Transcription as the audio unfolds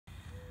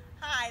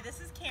Hi,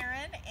 this is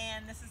Karen,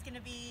 and this is going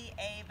to be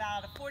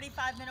about a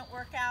 45-minute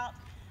workout.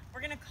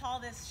 We're going to call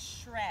this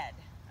shred.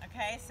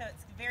 Okay, so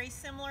it's very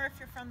similar. If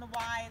you're from the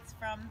Y, it's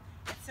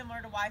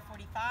similar to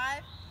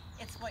Y45.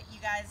 It's what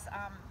you guys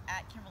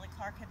at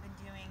Kimberly-Clark have been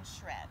doing,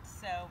 shred.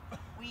 So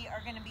we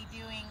are going to be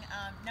doing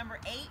number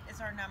 8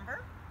 is our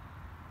number.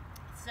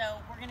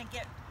 So we're going to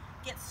get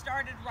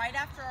started right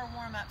after our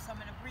warm-up. So I'm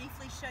going to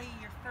briefly show you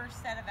your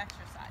first set of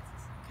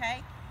exercises.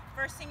 Okay.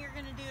 First thing you're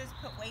going to do is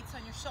put weights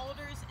on your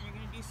shoulders, and you're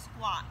going to do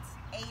squats.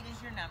 8 is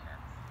your number.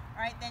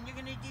 All right, then you're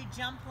going to do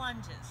jump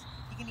lunges.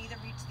 You can either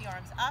reach the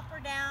arms up or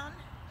down,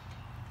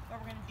 but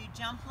we're going to do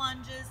jump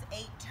lunges,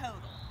 8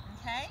 total,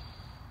 okay?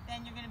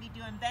 Then you're going to be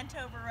doing bent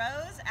over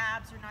rows.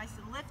 Abs are nice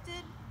and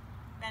lifted,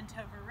 bent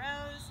over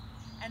rows.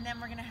 And then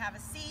we're going to have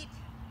a seat,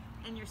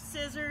 and your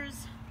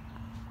scissors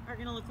are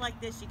going to look like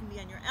this. You can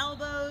be on your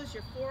elbows,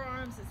 your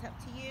forearms, it's up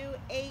to you.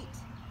 8,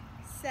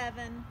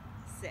 7,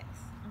 6.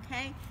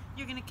 Okay,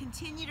 you're going to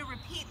continue to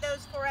repeat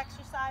those 4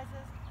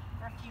 exercises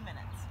for a few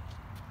minutes.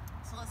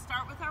 So let's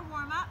start with our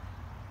warm-up.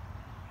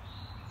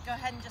 Go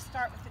ahead and just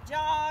start with the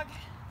jog,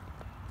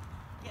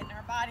 getting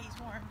our bodies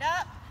warmed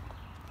up.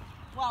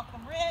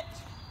 Welcome,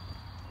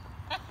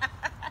 Rich.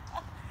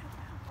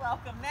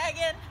 Welcome,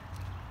 Megan.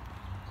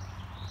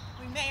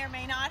 We may or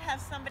may not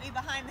have somebody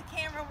behind the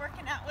camera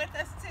working out with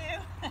us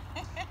too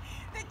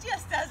that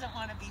just doesn't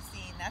want to be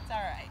seen. That's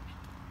all right.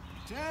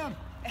 Tim.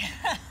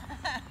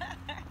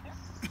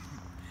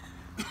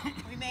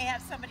 We may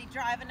have somebody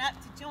driving up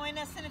to join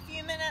us in a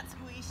few minutes.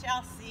 We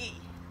shall see.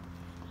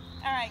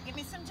 All right, give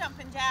me some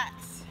jumping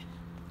jacks.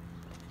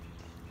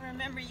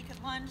 Remember, you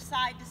can lunge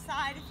side to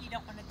side if you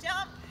don't want to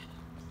jump.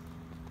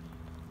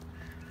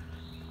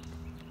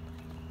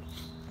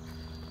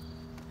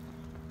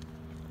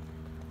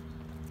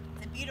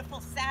 It's a beautiful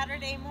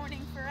Saturday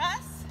morning for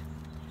us.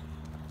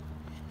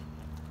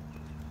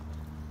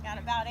 Got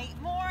about 8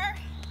 more.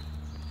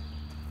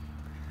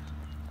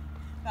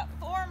 About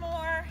 4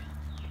 more.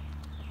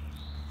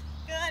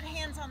 Good,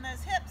 hands on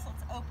those hips.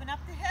 Let's open up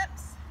the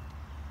hips.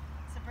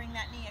 So bring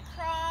that knee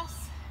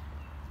across.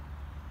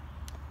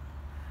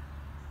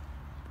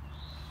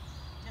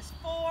 Just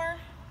 4,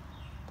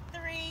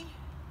 3,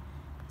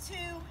 2,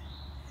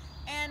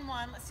 and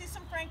 1. Let's do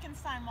some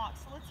Frankenstein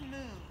walks. So let's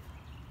move.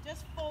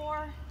 Just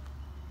 4,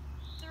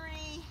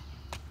 3,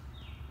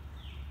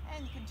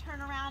 and you can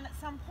turn around at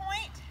some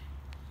point.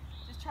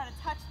 Just try to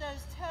touch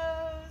those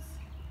toes.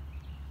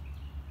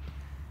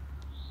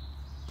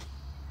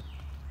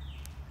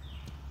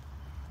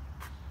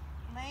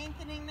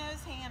 Lengthening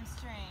those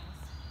hamstrings.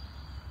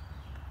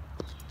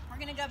 We're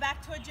going to go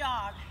back to a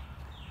jog.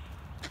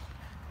 You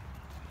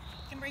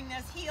can bring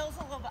those heels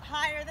a little bit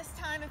higher this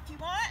time if you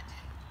want.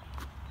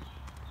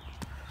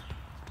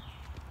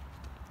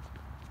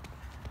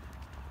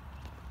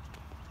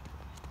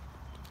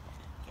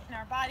 Getting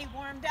our body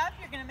warmed up.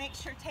 You're going to make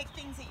sure take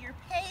things at your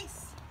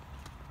pace.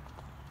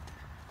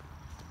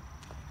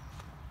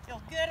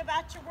 Feel good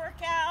about your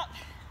workout.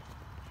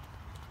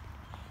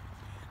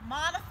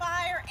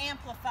 Modify or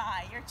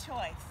amplify, your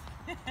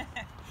choice.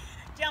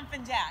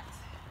 Jumping jacks.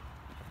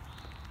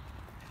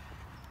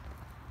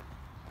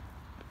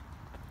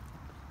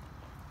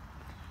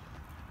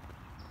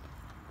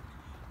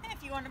 And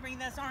if you want to bring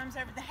those arms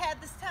over the head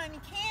this time,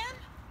 you can.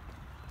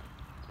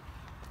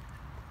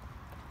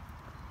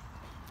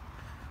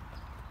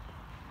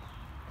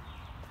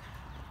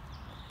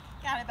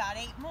 Got about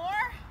 8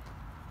 more.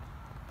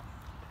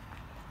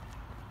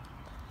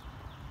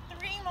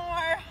 3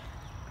 more.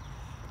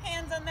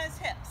 Hands on those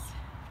hips.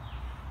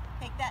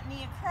 Take that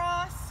knee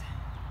across.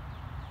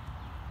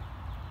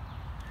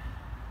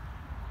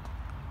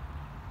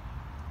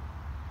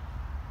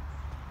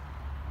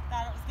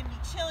 Thought it was going to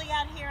be chilly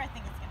out here. I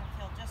think it's going to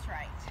feel just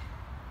right.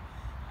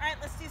 All right,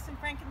 let's do some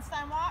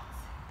Frankenstein walks.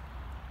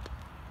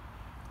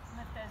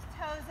 Lift those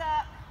toes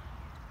up.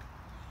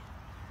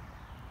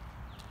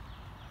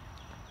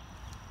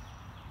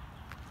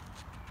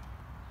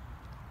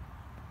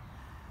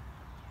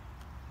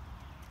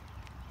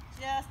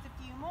 Just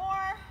a few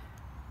more.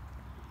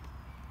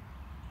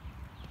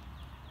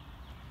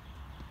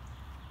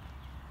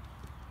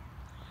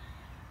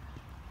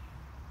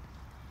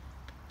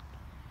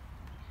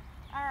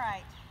 All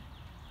right.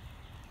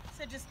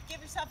 So just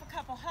give yourself a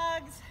couple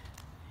hugs.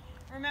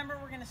 Remember,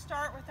 we're going to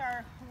start with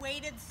our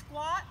weighted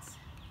squats.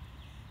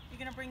 You're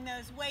going to bring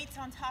those weights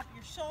on top of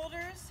your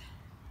shoulders.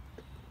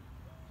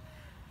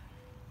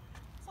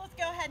 So let's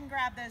go ahead and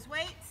grab those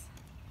weights.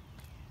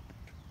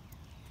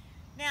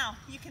 Now,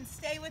 you can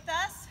stay with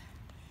us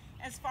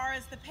as far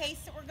as the pace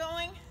that we're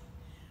going.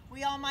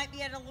 We all might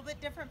be at a little bit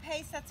different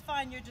pace. That's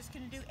fine. You're just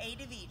going to do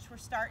 8 of each. We're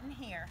starting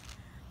here.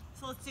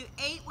 So let's do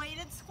 8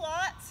 weighted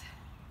squats.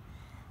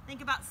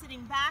 Think about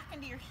sitting back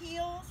into your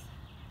heels,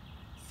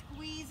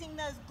 squeezing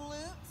those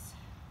glutes.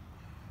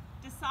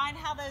 Decide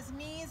how those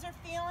knees are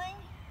feeling.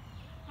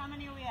 How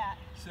many are we at?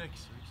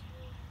 6.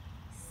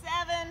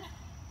 7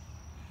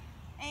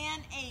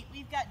 and 8.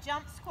 We've got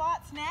jump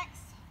squats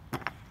next.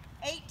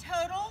 8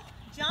 total.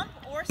 Jump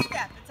or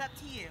step, it's up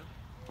to you.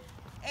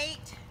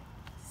 8,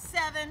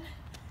 7,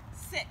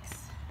 6.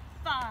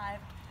 5,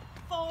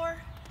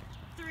 4,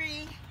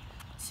 3,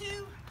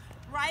 2,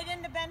 right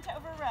into bent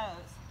over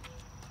rows.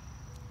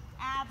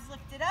 Abs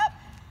lifted up,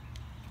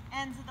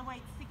 ends of the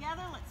weights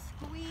together. Let's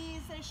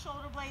squeeze those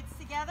shoulder blades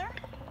together.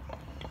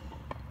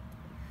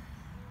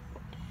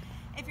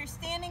 If you're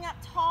standing up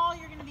tall,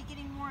 you're going to be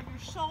getting more of your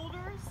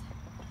shoulders.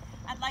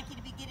 I'd like you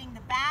to be getting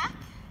the back.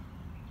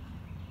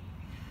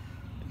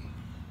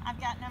 I've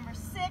got number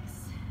 6,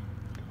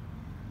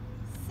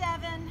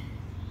 7,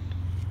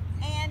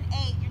 and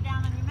 8. You're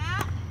down on your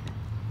mat.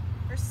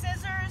 For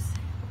scissors,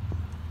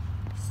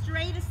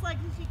 straightest legs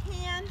as you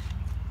can.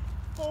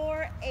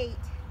 4, 8,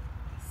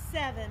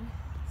 7,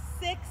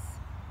 6,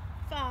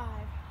 5,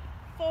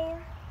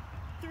 4,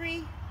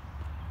 3,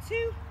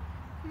 2.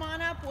 Come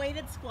on up,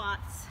 weighted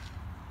squats.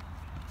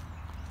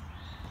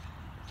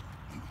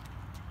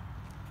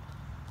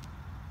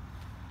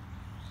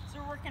 So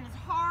we're working as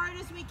hard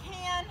as we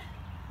can.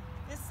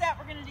 This set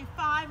we're going to do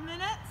 5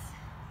 minutes,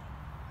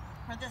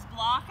 or this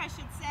block I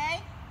should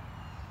say.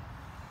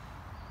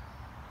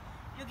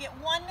 You'll get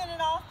 1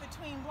 minute off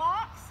between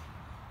blocks.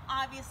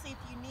 Obviously if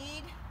you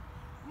need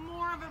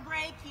more of a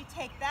break, you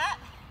take that.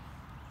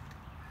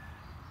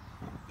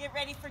 Get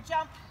ready for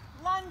jump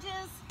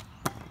lunges.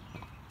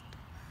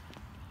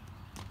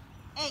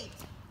 8,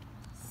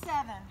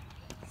 7,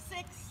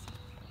 6,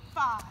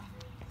 5,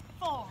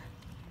 4,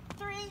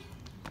 3,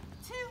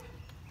 2,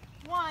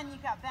 1.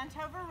 You've got bent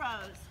over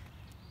rows.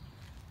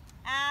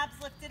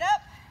 Abs lifted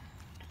up.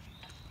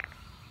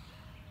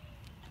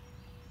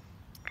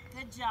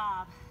 Good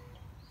job.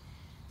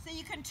 So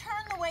you can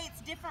turn the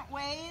weights different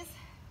ways,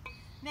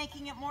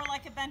 making it more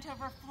like a bent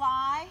over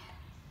fly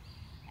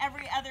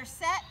every other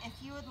set if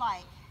you would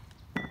like.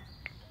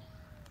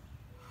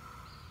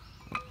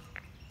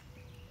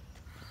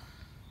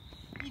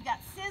 You've got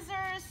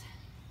scissors.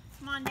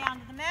 Come on down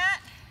to the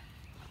mat.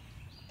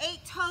 8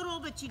 total,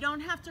 but you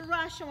don't have to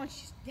rush. I want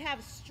you to have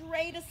as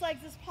straight as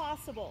legs as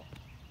possible.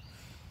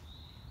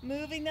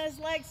 Moving those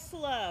legs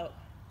slow.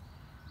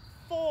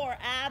 4,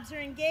 abs are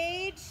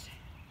engaged.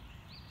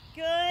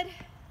 Good.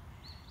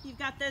 You've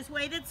got those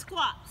weighted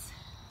squats.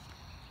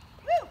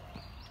 Woo!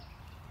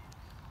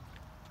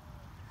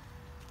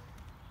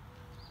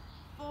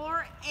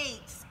 4,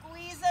 8,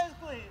 squeeze those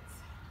glutes.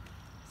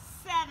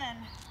 7,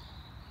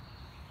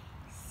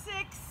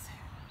 6,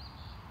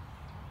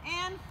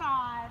 and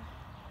 5.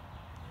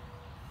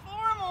 4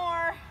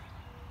 more.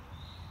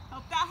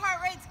 Hope that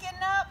heart rate's getting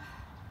up.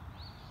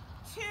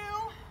 2,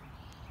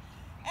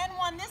 and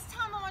 1. This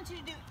time I want you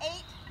to do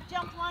 8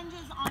 jump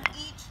lunges on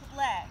each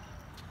leg.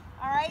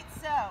 All right,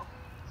 so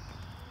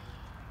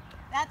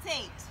that's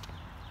 8,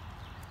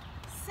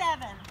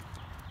 7,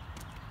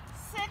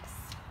 6,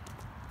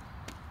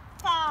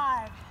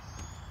 5,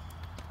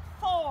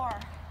 4,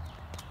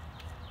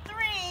 3,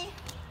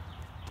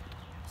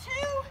 2,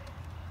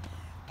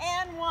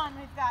 and 1.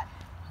 We've got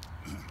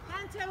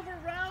bent over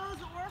rows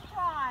or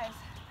flies.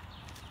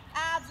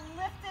 Abs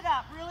lifted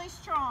up, really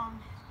strong.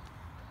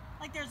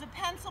 Like there's a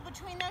pencil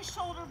between those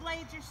shoulder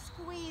blades, you're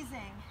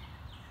squeezing.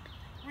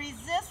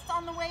 Resist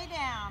on the way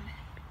down.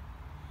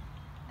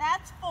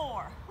 That's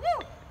 4.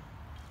 Woo!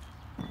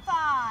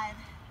 5,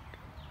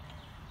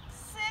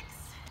 6,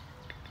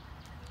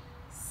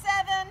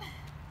 7,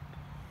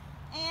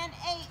 and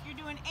 8. You're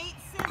doing 8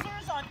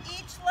 scissors on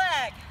each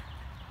leg.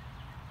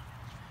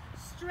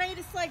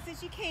 Straightest legs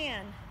as you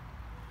can.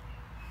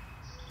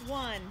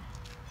 1,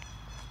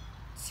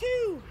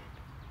 2,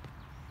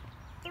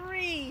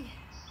 3,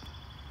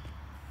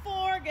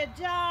 4, good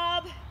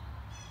job.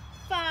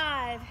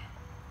 5,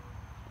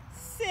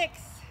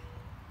 6,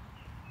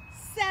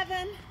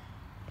 7,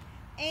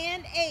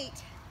 and 8.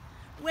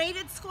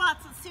 Weighted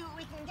squats. Let's see what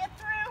we can get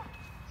through.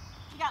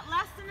 You got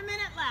less than a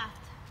minute left.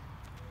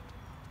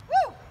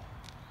 Woo!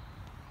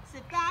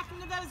 Sit back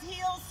into those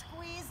heels,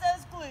 squeeze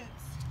those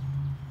glutes.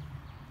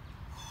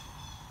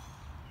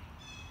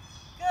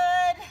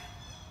 Good.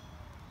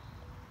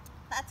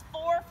 That's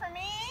 4 for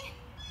me.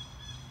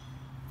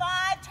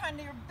 5, trying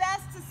your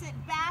best to sit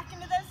back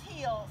into those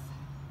heels.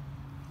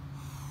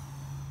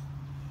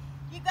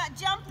 You've got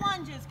jump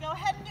lunges. Go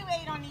ahead and do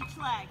 8 on each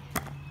leg.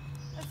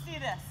 Let's do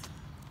this.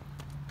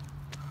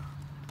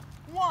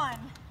 1,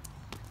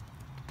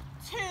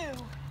 2,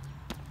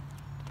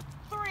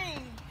 3,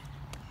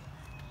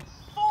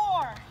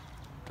 4,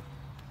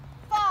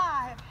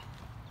 5,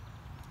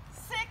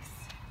 6,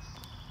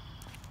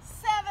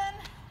 7,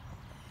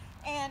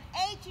 and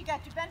 8. You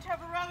got your bent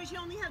over rows. You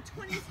only have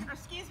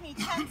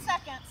 10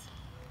 seconds.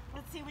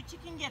 Let's see what you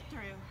can get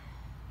through.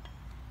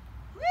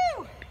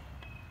 Woo!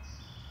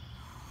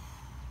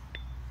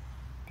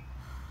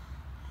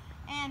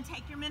 And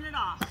take your minute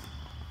off.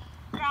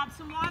 Grab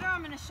some water.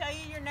 I'm going to show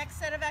you your next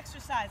set of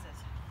exercises.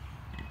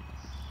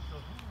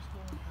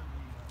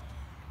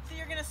 So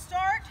you're going to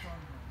start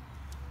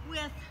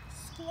with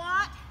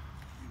squat,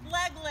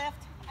 leg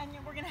lift, and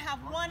we're going to have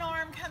one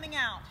arm coming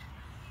out.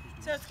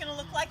 So it's going to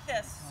look like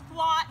this.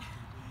 Squat,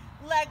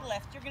 leg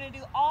lift. You're going to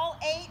do all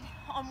 8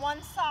 on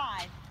one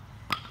side.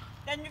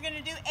 Then you're going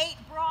to do 8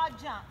 broad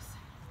jumps.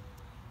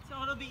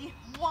 So it'll be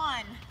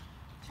 1,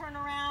 turn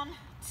around,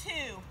 2,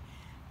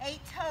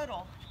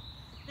 total.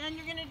 Then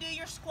you're gonna do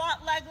your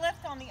squat leg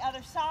lift on the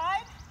other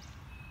side.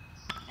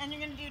 And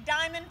you're gonna do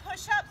diamond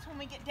push-ups. When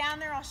we get down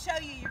there, I'll show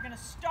you. You're gonna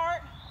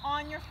start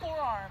on your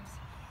forearms.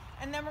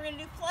 And then we're gonna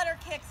do flutter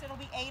kicks. It'll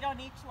be 8 on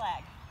each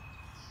leg.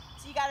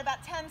 So you got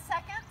about 10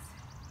 seconds.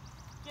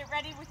 Get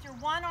ready with your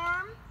one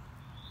arm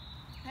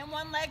and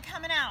one leg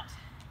coming out.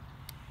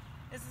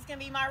 This is gonna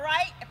be my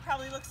right. It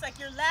probably looks like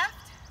your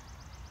left.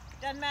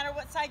 Doesn't matter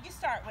what side you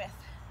start with.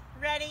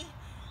 Ready,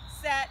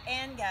 set,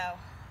 and go.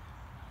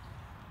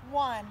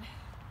 1,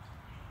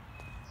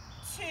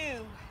 2,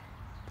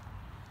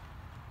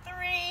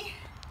 3,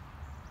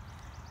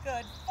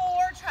 good,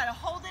 4, try to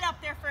hold it up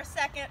there for a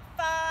second,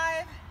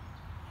 5,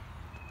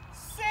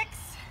 6,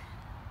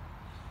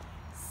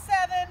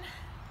 7,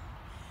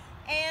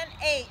 and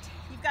 8.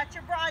 You've got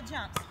your broad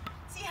jumps.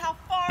 See how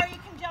far you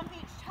can jump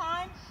each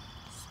time?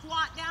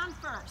 Squat down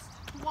first.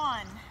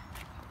 1,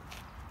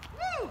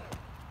 woo,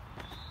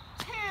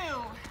 2,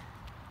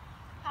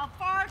 how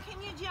far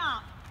can you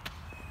jump?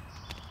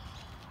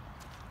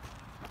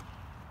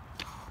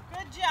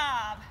 Good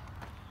job.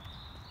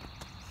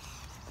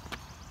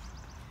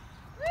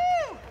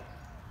 Woo!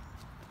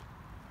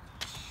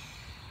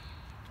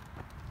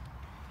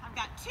 I've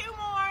got 2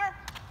 more.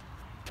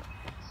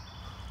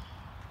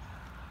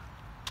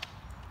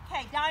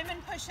 Okay,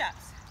 diamond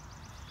push-ups.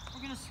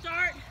 We're gonna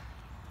start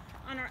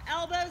on our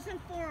elbows and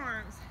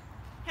forearms.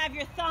 Have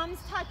your thumbs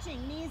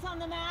touching, knees on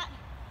the mat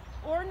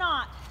or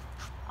not.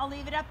 I'll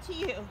leave it up to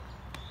you.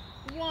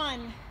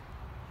 1,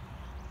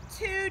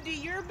 2, do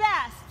your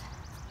best.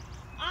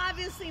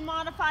 Obviously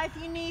modify if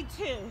you need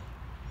to.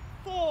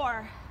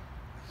 4,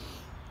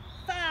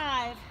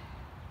 5,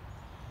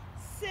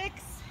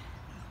 6,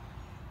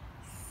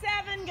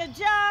 7, good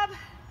job.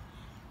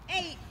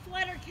 8,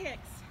 flutter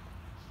kicks.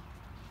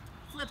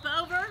 Flip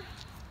over,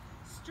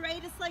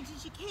 straightest legs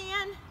as you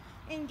can.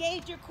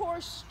 Engage your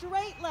core,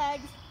 straight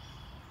legs.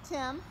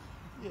 Tim.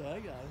 Yeah, I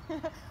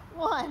got it.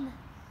 1,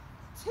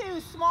 2,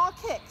 small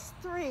kicks.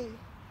 3,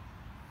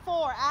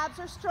 4, abs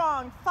are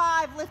strong.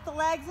 5, lift the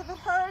legs if it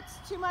hurts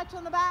too much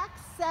on the back.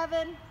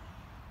 7,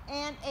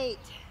 and 8.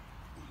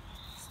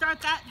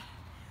 Start that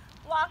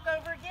block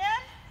over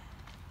again.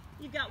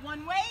 You've got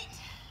one weight.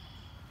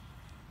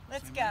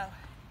 Let's go.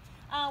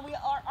 We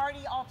are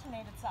already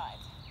alternated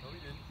sides. No, we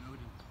didn't. No, we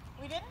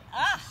didn't. We didn't?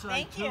 Ah,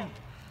 thank you.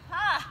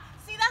 Ah,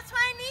 see, that's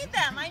why I need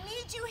them. I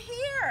need you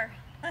here.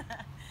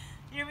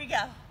 Here we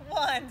go.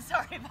 1,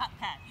 sorry about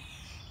that.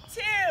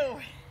 2,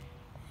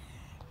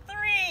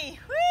 3,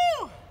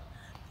 woo!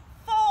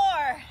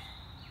 4,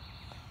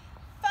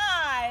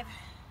 5,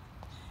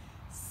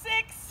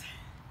 6,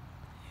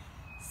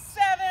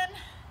 7,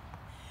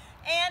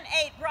 and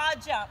 8.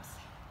 Broad jumps.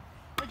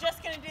 We're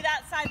just going to do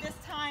that side this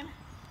time.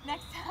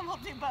 Next time we'll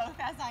do both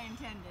as I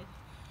intended.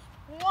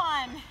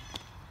 1,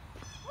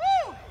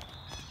 woo!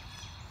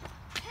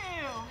 2,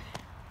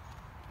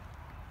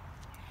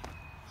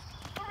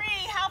 3,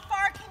 how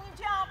far can you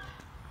jump?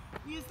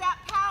 Use that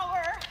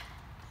power.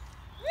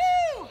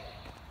 Woo!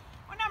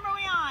 What number are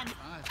we on? 5.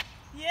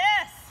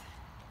 Yes.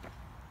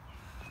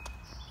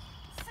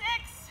 6,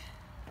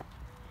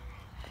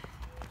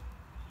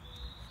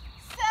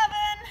 7,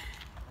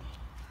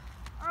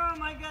 oh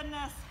my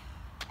goodness,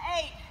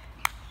 8.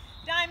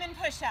 Diamond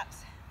push-ups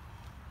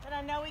that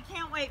I know we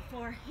can't wait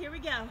for. Here we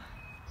go.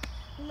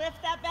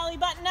 Lift that belly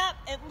button up.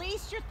 At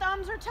least your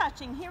thumbs are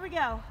touching. Here we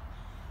go.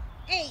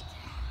 8,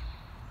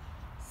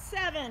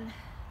 7,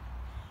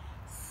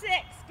 6,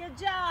 good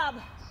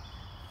job.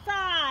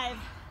 5,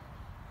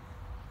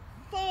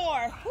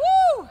 4,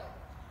 woo!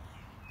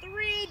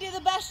 3, do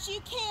the best you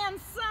can,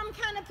 some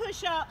kind of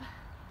push-up.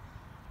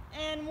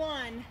 And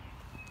 1,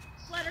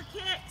 flutter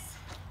kicks.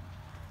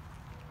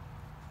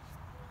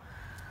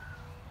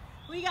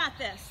 We got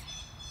this.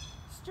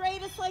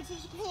 Straightest legs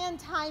as you can,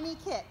 tiny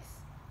kicks.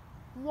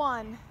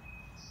 1,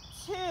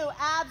 2,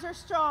 abs are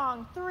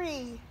strong.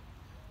 3,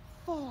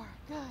 4,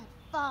 good.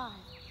 5,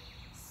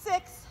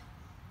 6,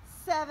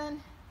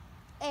 7,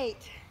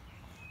 8.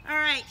 All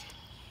right,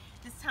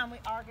 this time we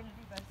are gonna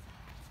do both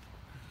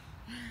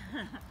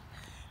sides.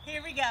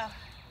 Here we go.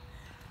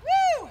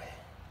 Woo!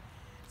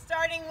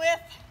 Starting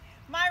with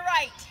my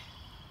right.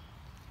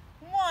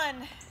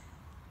 1,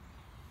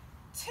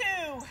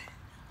 2,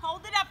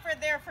 hold it up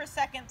there for a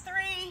second.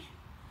 3,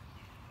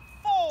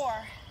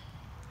 4,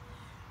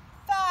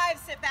 5,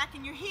 sit back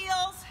in your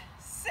heels.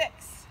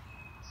 6,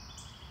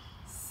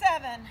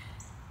 7,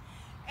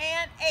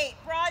 and 8.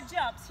 Broad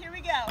jumps. Here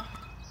we go.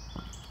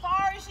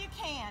 Far as you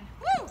can.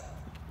 Woo!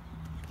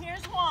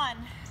 Here's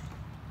 1,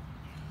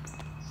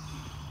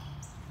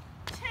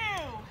 2,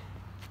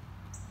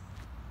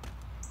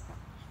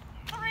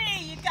 3.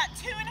 You've got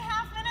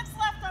 2.5 minutes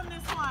left on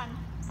this one.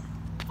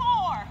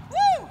 4.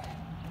 Woo!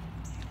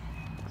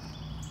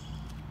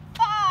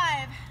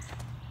 5,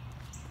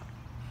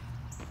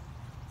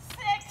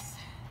 6,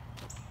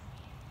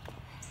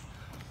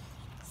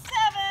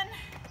 7,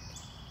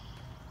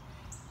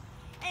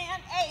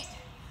 and 8.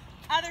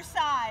 Other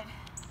side.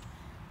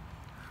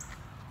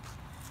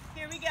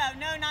 Here we go.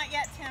 No, not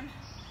yet, Tim.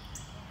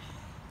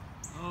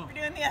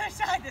 doing the other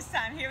side this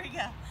time. Here we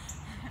go.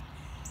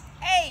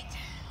 8.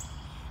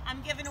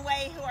 I'm giving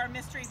away who our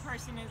mystery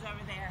person is over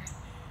there.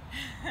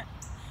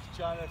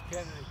 John F.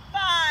 Kennedy.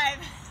 5.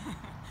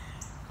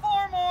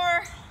 4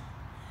 more.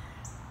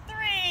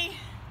 3.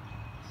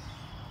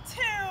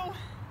 2.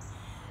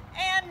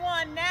 And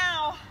 1.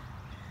 Now,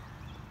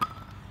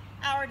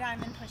 our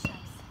diamond push-ups.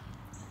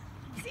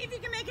 See if you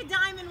can make a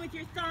diamond with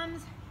your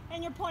thumbs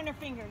and your pointer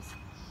fingers.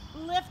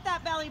 Lift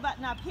that belly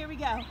button up. Here we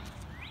go.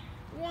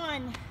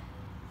 1,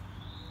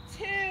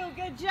 2,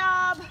 good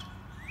job.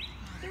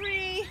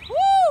 3,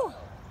 woo!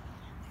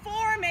 4,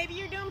 maybe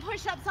you're doing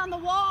push-ups on the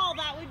wall.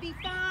 That would be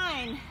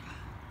fine.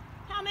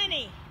 How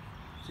many?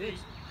 6.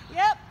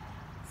 Yep.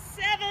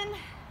 7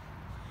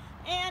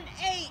 and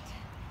 8.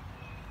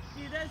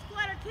 Do those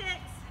flutter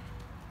kicks.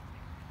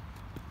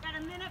 Got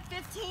a minute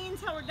 15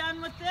 till we're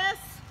done with this.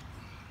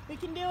 We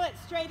can do it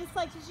straightest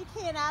legs as you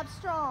can, abs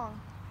strong.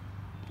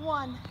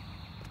 1,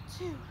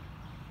 2,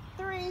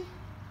 3,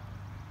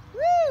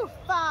 woo!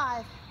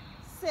 5,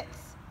 6,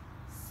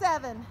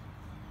 7,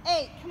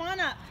 8. Come on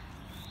up.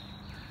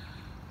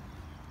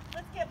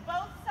 Let's get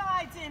both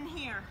sides in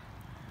here.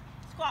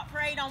 Squat for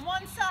 8 on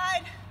one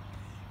side,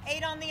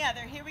 8 on the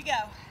other. Here we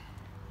go.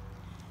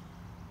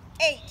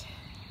 8,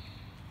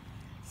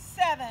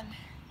 7,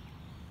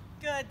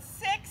 good.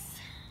 6,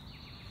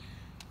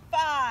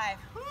 5,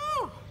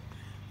 woo!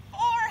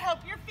 4, hope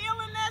you're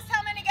feeling this.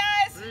 How many,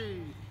 guys?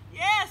 3.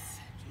 Yes.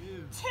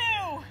 2.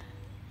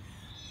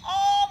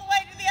 All the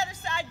way to the other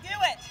side. Do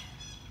it.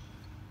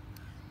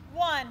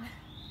 1,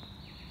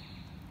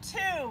 2,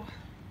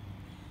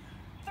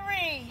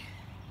 3,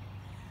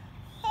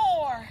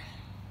 4,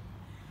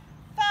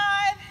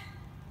 5,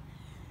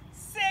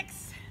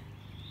 6,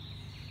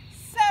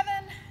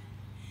 7.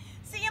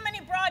 See how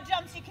many broad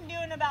jumps you can do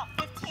in about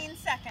 15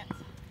 seconds.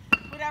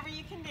 Whatever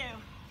you can do.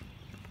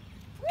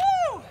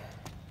 Woo!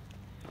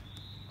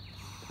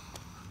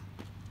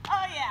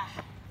 Oh yeah.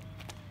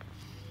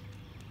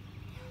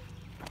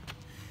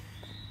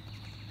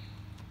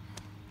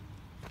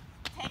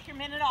 Take your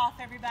minute off,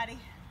 everybody.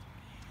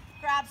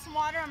 Grab some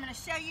water. I'm going to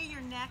show you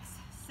your next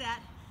set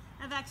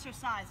of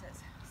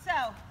exercises.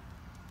 So,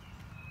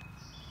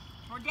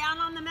 we're down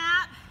on the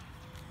mat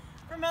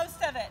for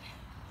most of it.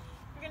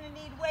 We're going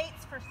to need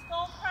weights for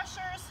skull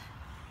crushers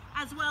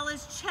as well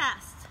as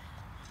chest.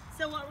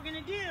 So what we're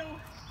going to do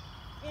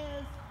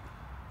is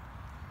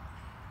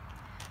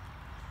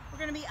we're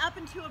going to be up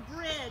into a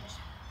bridge.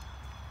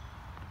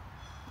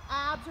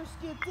 Abs are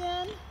scooped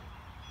in.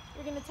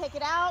 You're going to take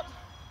it out.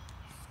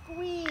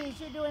 Squeeze.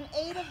 You're doing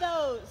 8 of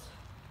those.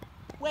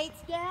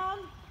 Weights down.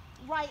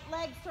 Right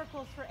leg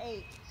circles for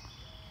 8.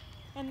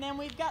 And then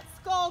we've got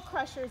skull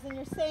crushers in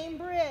your same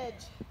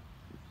bridge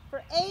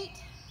for 8.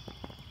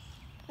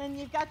 Then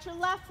you've got your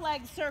left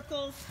leg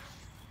circles.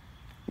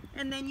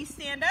 And then you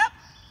stand up.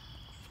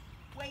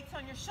 Weights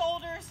on your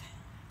shoulders.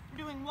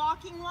 We're doing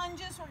walking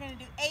lunges. We're going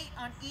to do 8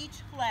 on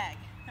each leg.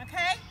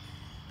 Okay?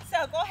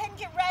 So go ahead and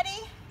get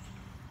ready.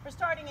 We're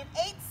starting in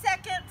 8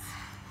 seconds.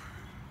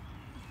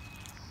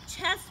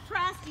 Chest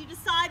press. You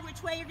decide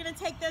which way you're going to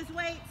take those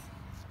weights.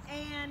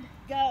 And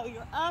go.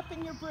 You're up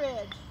in your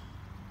bridge.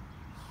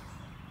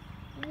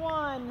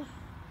 1.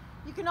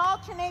 You can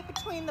alternate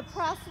between the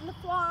press and the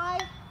fly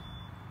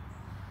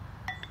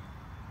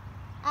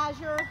as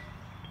you're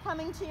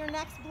coming to your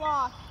next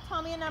block.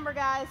 Tell me a number,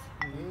 guys.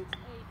 8.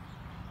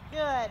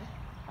 Good.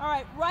 All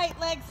right, right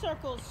leg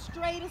circles,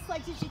 straightest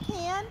legs as you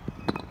can.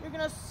 You're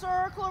going to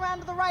circle around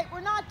to the right. We're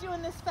not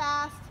doing this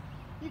fast.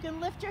 You can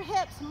lift your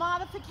hips.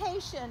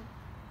 Modification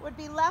would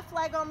be left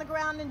leg on the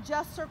ground and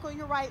just circle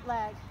your right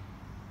leg.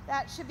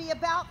 That should be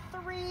about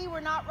 3. We're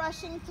not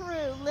rushing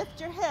through.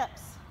 Lift your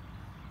hips.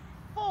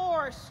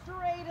 4,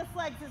 straightest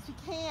legs as you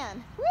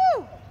can.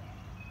 Woo!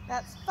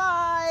 That's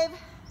 5.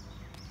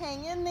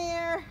 Hang in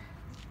there.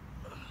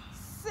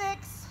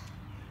 6.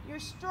 You're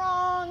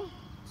strong.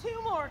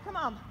 2 more. Come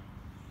on.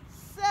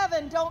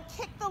 7. Don't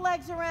kick the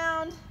legs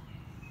around.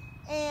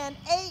 And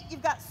 8.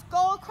 You've got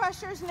skull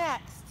crushers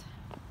next.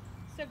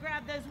 So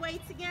grab those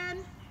weights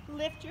again.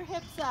 Lift your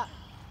hips up.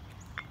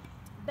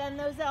 Bend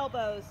those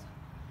elbows.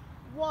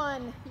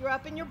 1. You're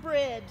up in your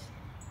bridge.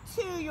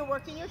 2. You're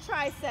working your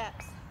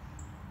triceps.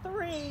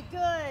 3.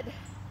 Good.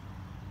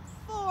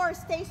 4.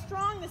 Stay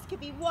strong. This could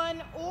be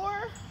 1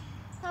 or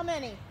how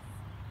many?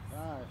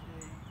 5.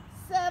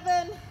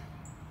 7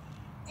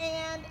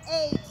 and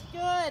 8.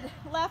 Good.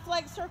 Left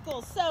leg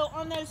circles. So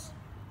on those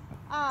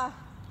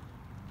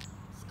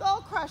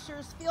skull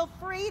crushers, feel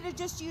free to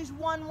just use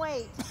 1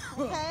 weight.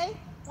 Okay?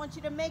 I want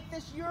you to make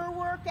this your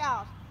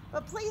workout.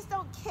 But please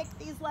don't kick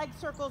these leg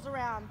circles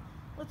around.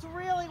 Let's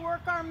really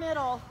work our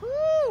middle.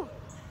 Woo!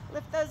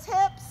 Lift those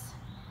hips.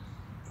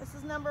 This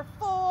is number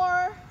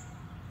 4.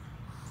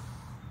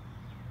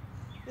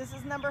 This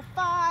is number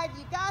 5.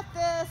 You got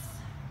this.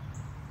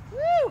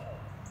 Woo!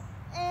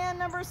 And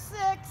number 6.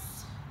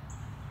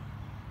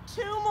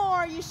 2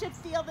 more. You should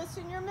feel this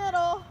in your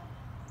middle.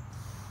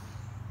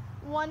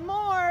 1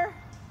 more.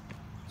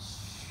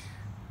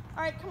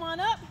 All right, come on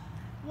up.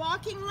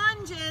 Walking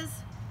lunges.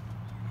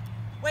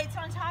 Weights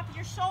on top of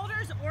your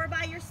shoulders or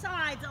by your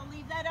sides. I'll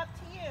leave that up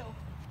to you.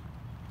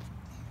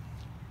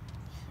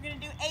 We're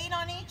going to do 8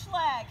 on each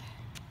leg.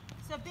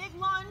 So big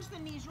lunge, the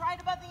knees right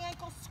above the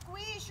ankles.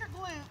 Squeeze your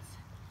glutes.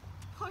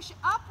 Push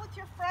up with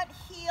your front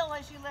heel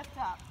as you lift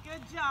up.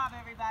 Good job,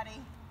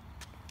 everybody.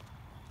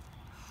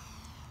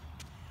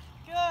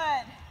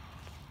 Good.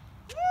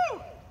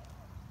 Woo!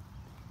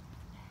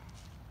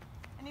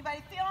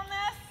 Anybody feeling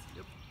this?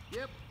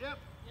 Yep. Good,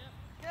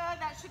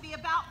 that should be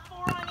about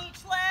 4 on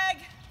each leg.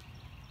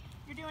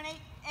 You're doing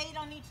 8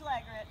 on each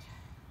leg, Rich.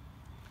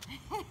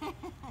 Of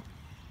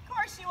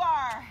course you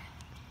are.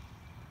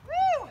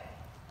 Woo!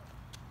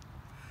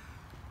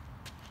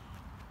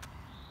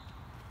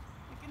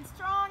 Looking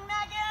strong,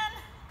 Megan.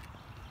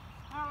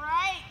 All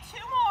right, 2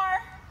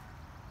 more.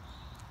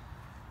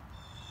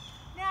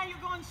 Now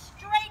you're going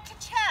straight to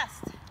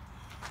chest.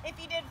 If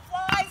you did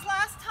flies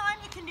last time,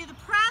 you can do the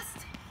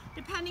pressed,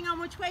 depending on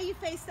which way you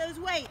face those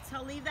weights.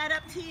 I'll leave that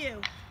up to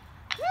you.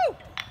 Woo!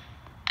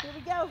 Here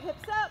we go,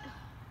 hips up.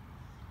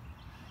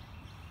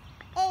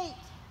 8,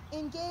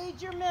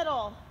 engage your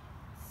middle.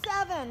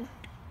 7,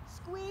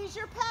 squeeze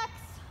your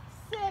pecs.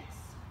 6,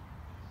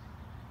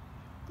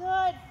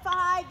 good.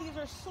 5, these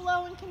are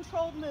slow and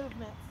controlled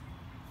movements.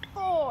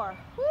 4,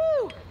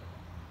 woo!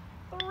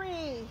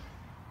 3,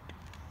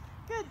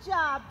 good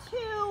job.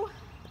 2,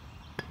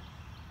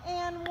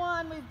 and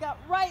 1. We've got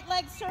right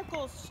leg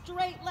circles,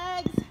 straight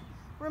legs.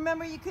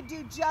 Remember, you could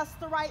do just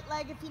the right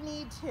leg if you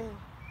need to.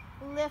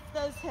 Lift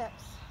those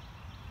hips.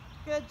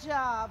 Good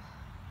job.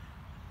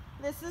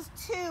 This is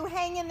 2.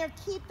 Hang in there.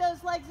 Keep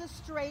those legs as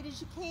straight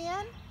as you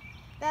can.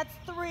 That's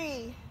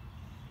 3.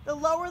 The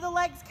lower the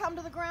legs come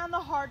to the ground, the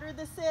harder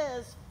this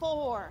is.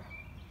 4.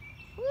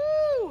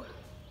 Woo!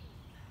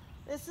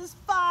 This is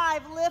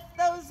 5. Lift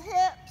those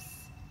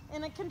hips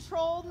in a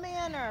controlled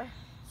manner.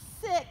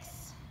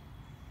 6.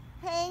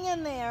 Hang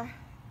in there.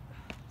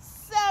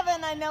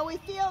 7. I know we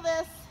feel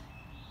this.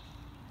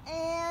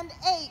 And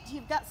 8.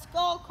 You've got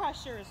skull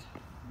crushers.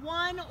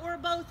 1 or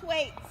both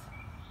weights.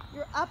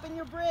 You're up in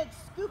your bridge.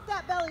 Scoop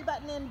that belly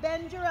button in.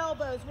 Bend your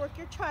elbows. Work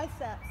your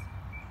triceps.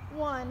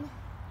 1,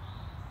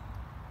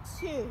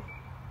 2.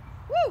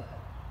 Woo!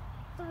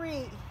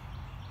 3.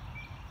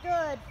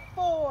 Good.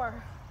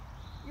 4.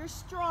 You're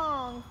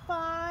strong.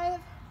 5,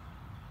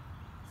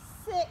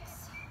 6,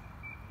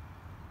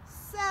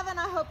 7.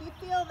 I hope you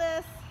feel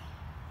this.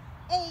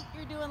 8.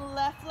 You're doing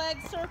left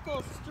leg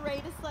circles.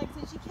 Straightest legs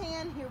as you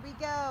can. Here we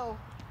go.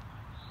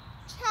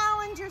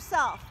 Challenge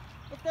yourself.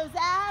 If those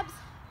abs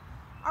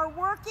are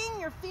working,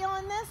 you're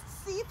feeling this,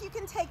 see if you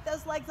can take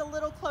those legs a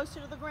little closer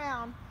to the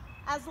ground,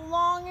 as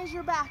long as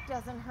your back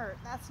doesn't hurt.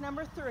 That's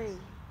number 3.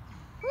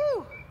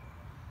 Whew.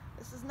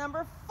 This is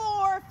number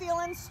 4,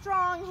 feeling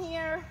strong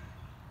here.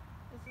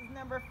 This is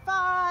number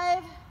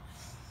 5.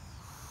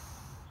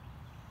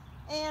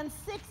 And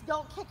 6,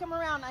 don't kick them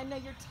around. I know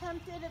you're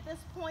tempted at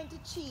this point to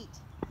cheat.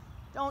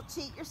 Don't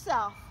cheat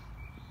yourself.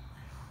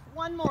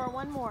 1 more,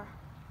 1 more.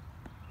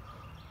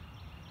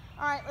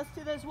 All right, let's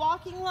do those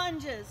walking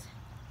lunges.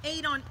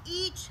 8 on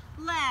each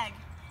leg.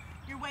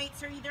 Your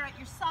weights are either at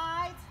your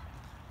sides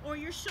or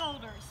your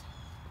shoulders.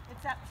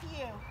 It's up to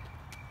you.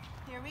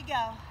 Here we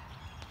go.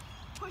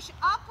 Push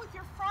up with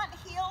your front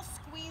heel,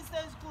 squeeze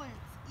those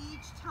glutes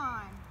each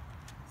time.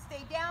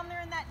 Stay down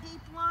there in that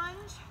deep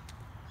lunge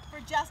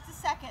for just a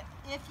second,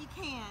 if you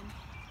can.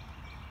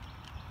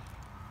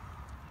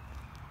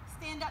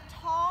 Stand up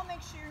tall,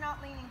 make sure you're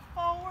not leaning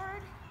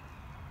forward.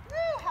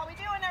 Woo, how we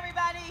doing,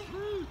 everybody?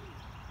 Woo.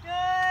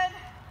 Good.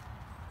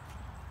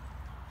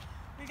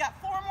 We got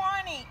 4 more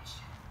on each.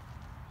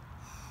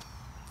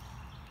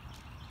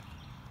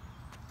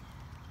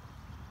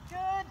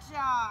 Good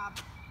job.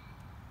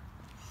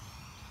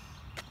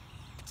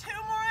 2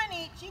 more on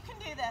each. You can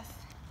do this.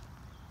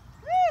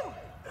 Woo!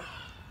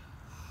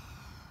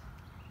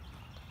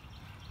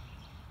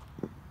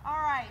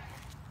 All right.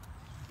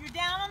 You're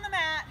down on the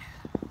mat.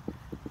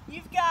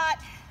 You've got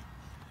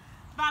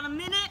about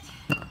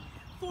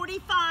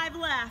 1:45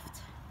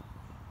 left.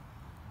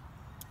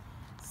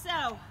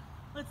 So,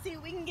 let's see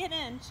what we can get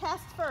in.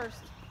 Chest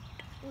first.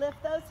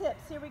 Lift those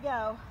hips. Here we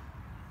go.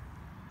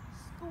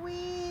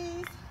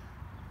 Squeeze.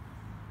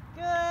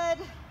 Good.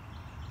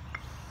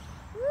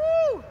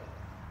 Woo!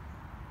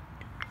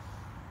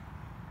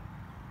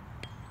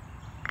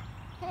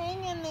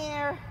 Hang in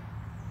there.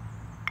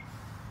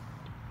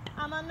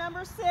 I'm on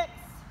number 6.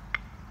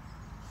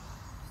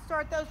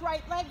 Start those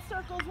right leg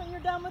circles when you're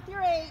done with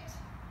your 8.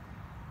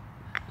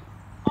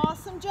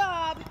 Awesome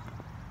job.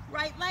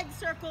 Right leg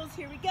circles.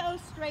 Here we go.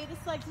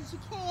 Straightest legs as you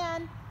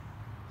can.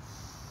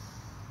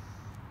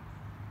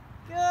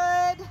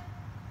 Good.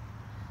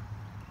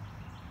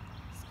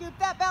 Scoop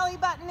that belly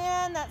button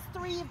in. That's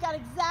 3. You've got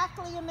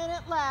exactly a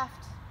minute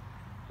left.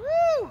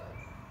 Woo!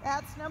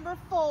 That's number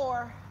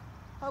 4.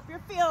 Hope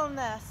you're feeling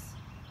this.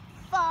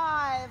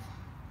 5,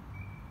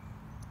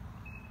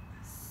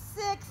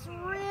 6,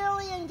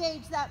 really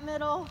engage that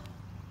middle.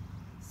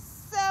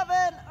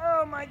 7,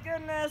 oh my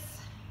goodness.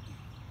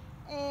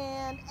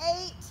 And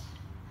 8,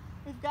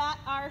 we've got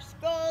our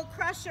skull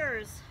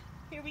crushers.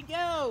 Here we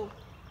go.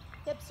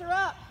 Hips are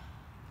up.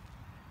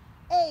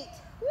 8,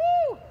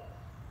 woo!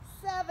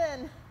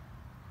 7,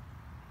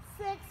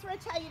 6, Rich,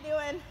 how you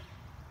doing?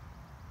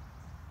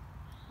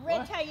 Rich,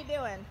 What? how you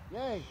doing?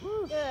 Yay.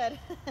 Woo. Good.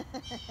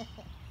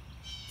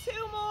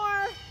 2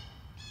 more.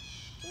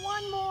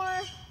 1 more.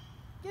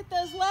 Get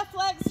those left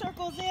leg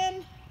circles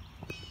in.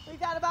 We've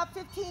got about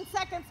 15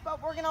 seconds,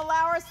 but we're gonna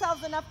allow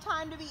ourselves enough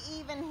time to be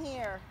even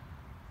here.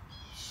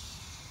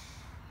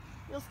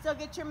 You'll still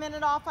get your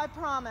minute off, I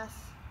promise.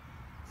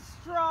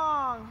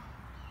 Strong.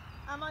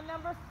 I'm on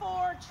number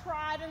 4.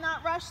 Try to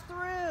not rush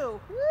through.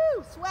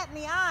 Woo! Sweat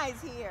in the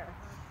eyes here.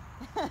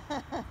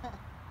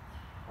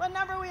 What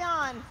number are we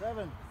on?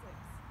 7.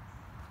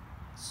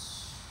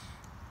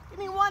 Give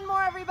me 1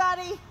 more,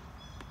 everybody.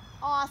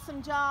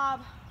 Awesome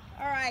job.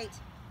 All right,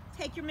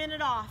 take your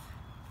minute off.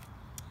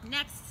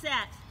 Next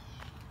set.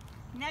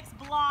 Next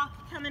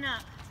block coming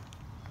up.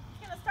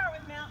 I'm gonna start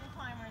with mountain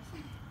climbers.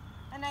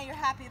 I know you're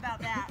happy about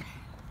that.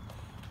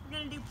 We're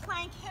gonna do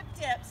plank hip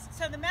dips.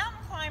 So the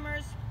mountain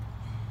climbers,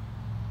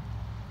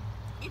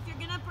 if you're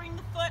gonna bring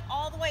the foot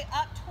all the way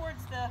up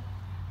towards the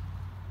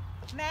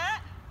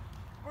mat,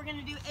 we're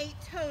gonna do 8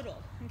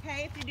 total,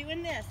 okay? If you're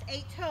doing this,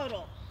 8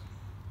 total.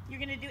 You're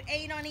gonna do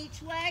 8 on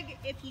each leg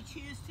if you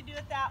choose to do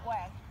it that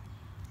way.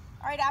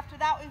 All right, after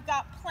that, we've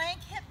got plank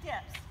hip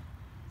dips.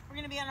 We're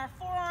gonna be on our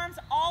forearms,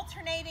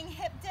 alternating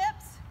hip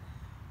dips.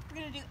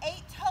 We're gonna do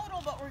 8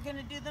 total, but we're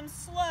gonna do them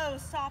slow,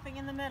 stopping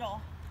in the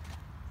middle.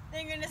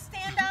 Then you're gonna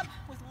stand up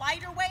with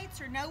lighter weights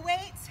or no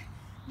weights,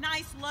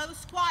 nice low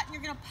squat, and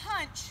you're gonna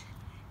punch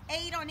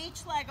 8 on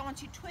each leg. I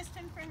want you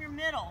twisting from your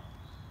middle.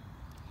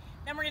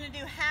 Then we're gonna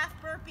do half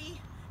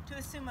burpee to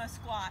a sumo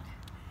squat.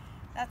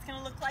 That's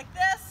gonna look like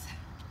this.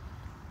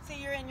 So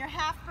you're in your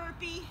half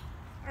burpee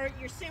or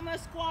your sumo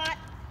squat,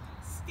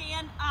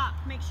 stand up.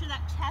 Make sure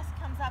that chest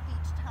comes up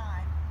each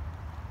time.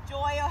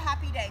 Joy, oh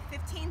happy day,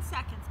 15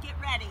 seconds, get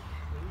ready.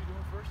 What are we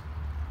doing first?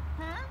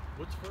 Huh?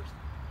 What's first?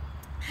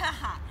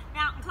 Haha,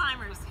 mountain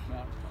climbers.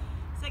 Mountain.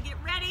 So get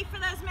ready for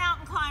those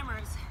mountain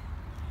climbers.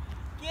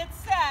 Get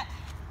set,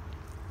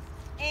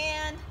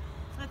 and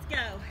let's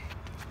go.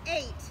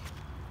 8,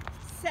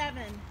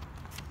 7,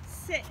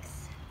 6,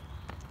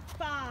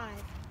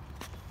 5,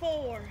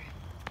 4,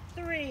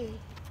 3,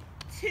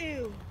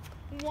 2,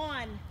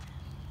 1.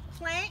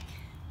 Plank,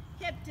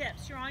 hip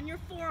dips. You're on your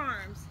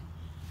forearms.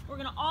 We're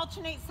gonna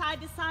alternate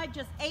side to side,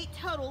 just 8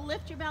 total.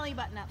 Lift your belly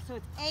button up. So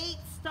it's 8,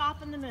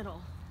 stop in the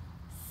middle.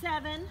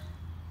 7,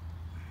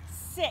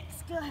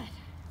 6, good.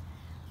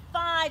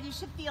 5, you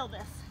should feel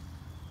this.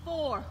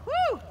 4,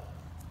 woo!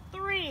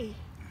 3,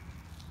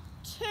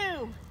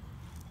 2,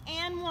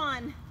 and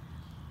 1.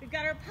 We've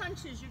got our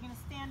punches. You're gonna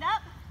stand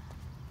up.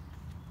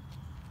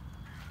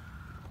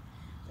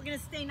 We're gonna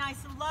stay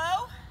nice and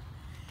low.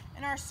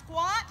 In our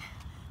squat,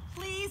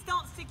 please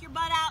don't stick your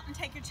butt out and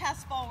take your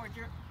chest forward.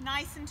 You're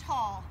nice and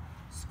tall.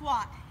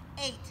 Squat,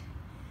 8,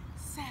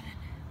 7,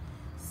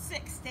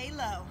 6, stay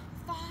low.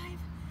 5,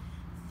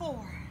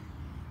 4,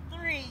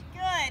 3,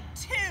 good.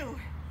 2,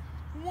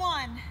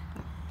 1.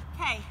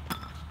 Okay,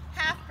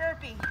 half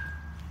burpee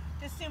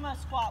to sumo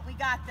squat. We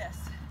got this.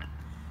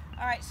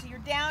 All right, so you're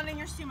down in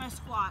your sumo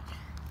squat.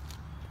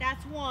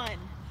 That's 1.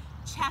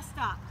 Chest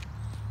up.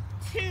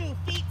 2,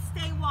 feet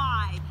stay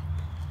wide.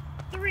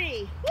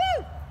 3,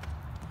 woo!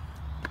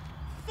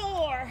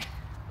 4,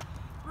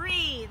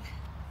 breathe.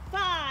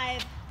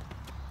 5,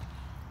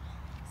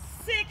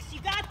 6, you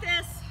got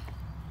this.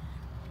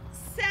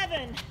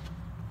 7,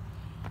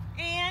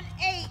 and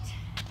 8.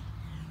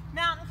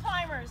 Mountain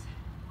climbers,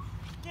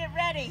 get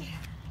ready.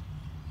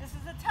 This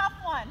is a tough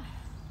one.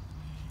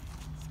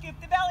 Scoop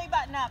the belly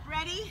button up.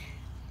 Ready?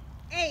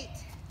 8,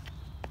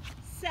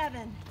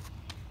 7,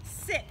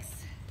 6,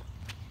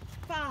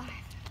 5,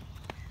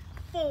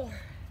 4,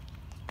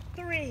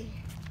 3,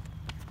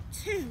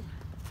 2,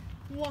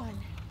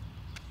 1.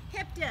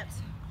 Hip dips,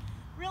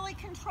 really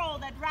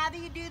controlled. I'd rather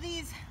you do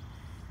these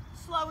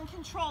slow and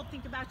controlled.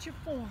 Think about your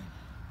form.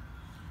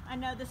 I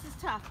know this is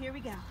tough. Here we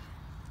go.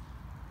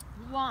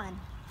 1,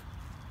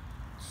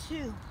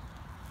 2,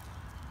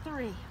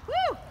 3,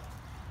 woo!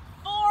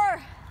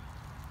 4,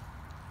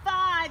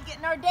 5,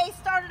 getting our day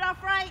started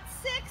off right.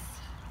 6,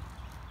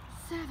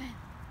 7,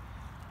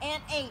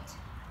 and 8.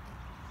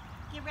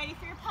 Get ready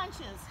for your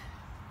punches.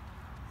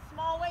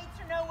 Small weights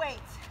or no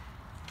weights.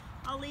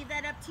 I'll leave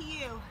that up to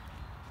you.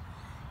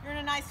 You're in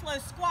a nice low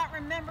squat.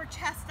 Remember,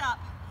 chest up.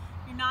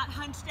 You're not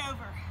hunched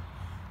over.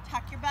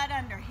 Tuck your butt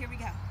under. Here we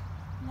go.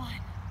 1,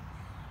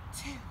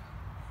 2,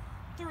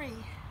 3,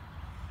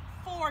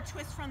 4.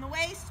 Twist from the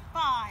waist.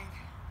 5,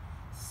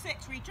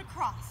 6. Reach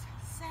across.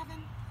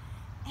 7,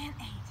 and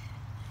 8.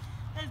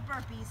 Those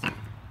burpees.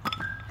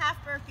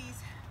 Half burpees.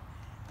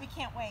 We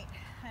can't wait.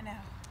 I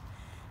know.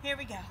 Here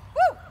we go.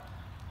 Woo!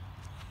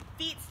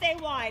 Feet stay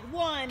wide.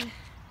 1,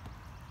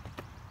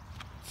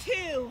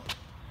 2,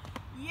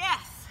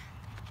 yes.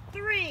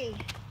 3,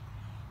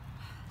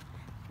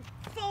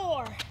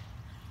 4,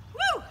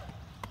 woo!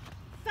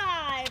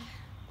 5,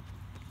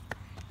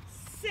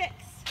 6.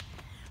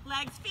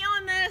 Legs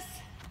feeling this.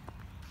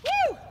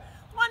 Woo!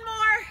 1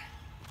 more.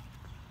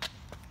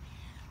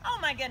 Oh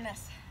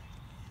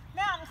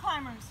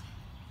climbers.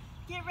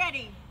 Get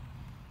ready.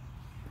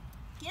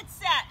 Get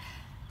set.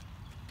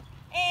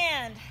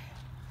 And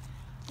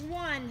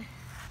 1,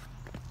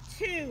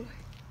 2,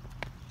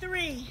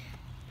 3,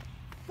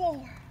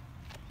 4,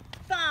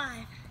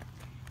 5,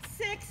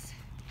 6,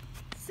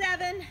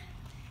 7,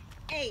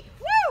 8.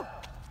 Woo!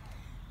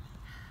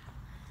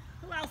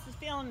 Who else is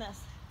feeling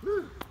this?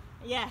 Woo.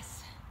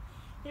 Yes.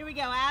 Here we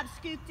go. Abs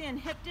scooped in,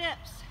 hip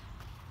dips.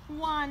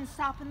 1,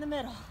 stop in the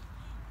middle.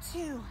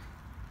 2,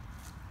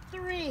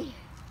 3,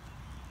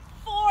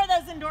 4.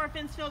 Those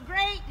endorphins feel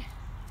great.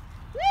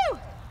 Woo!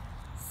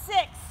 6,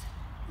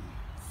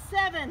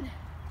 7,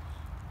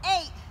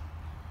 8.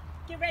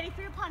 Get ready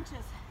for your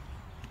punches.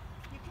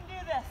 You can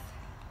do this.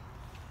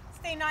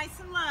 Stay nice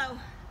and low.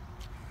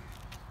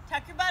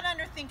 Tuck your butt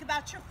under. Think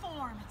about your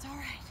form. It's all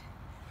right.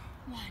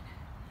 1,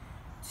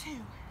 2,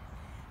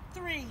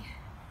 3,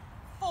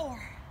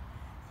 4,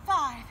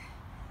 5,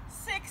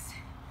 6,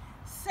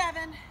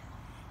 7,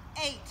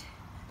 8.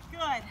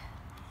 Good.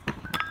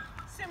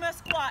 Sumo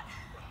squat,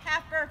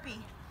 half burpee.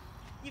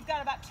 You've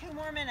got about 2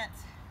 more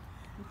minutes.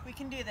 We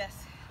can do this.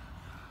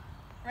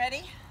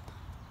 Ready?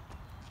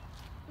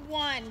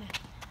 1,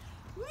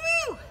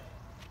 woo!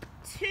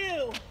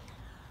 2,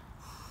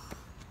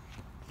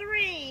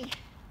 3,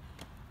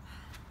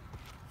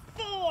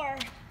 4,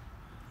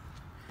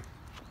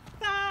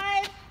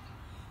 5,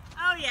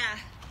 oh yeah,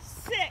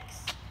 6,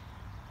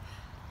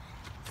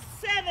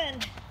 7,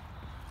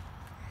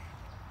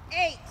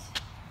 8.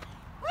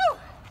 Woo!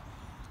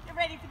 Get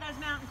ready for those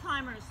mountain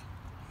climbers.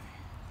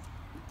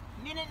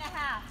 Minute and a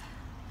half.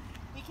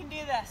 We can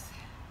do this.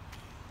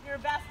 Your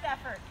best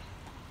effort.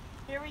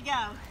 Here we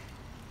go.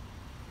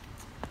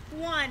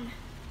 1,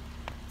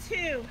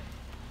 2,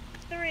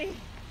 3,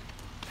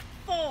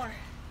 4,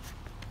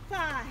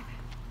 5,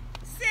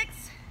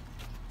 6,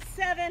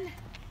 7,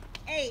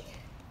 8.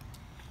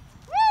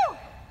 Woo!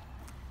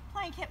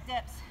 Plank hip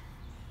dips.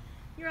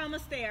 You're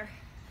almost there.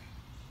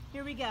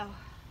 Here we go.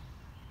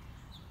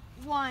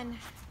 1,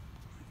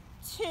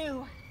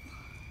 2,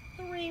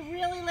 3.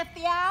 Really lift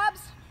the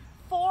abs.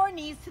 4,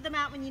 knees to the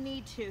mat when you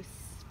need to.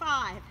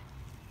 5,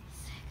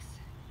 6,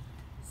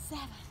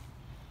 7,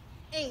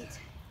 8.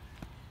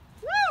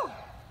 Woo!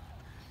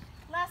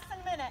 Less than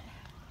a minute.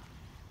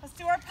 Let's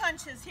do our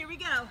punches. Here we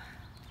go.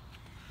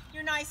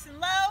 You're nice and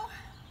low.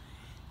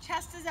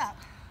 Chest is up.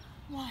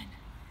 1,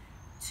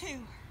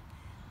 2,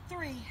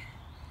 3,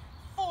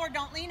 4.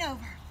 Don't lean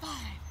over. 5,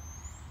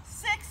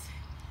 6,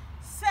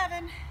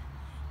 7,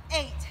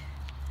 8.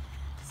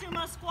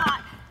 Sumo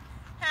squat,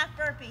 half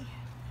burpee.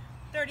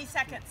 30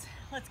 seconds.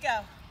 Let's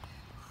go.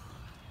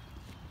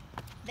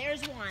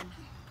 There's 1,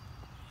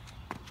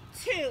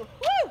 2,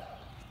 woo!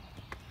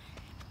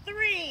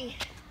 3,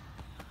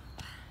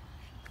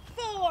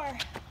 4,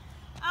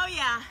 oh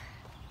yeah,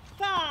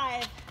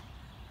 5,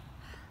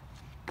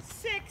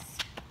 6,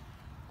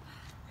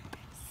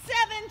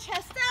 7,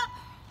 chest up,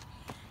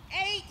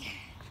 8,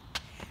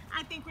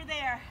 I think we're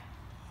there.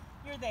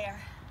 You're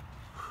there.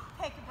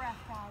 Take a breath,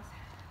 guys.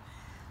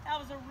 That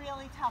was a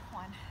really tough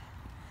one.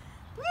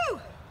 Woo!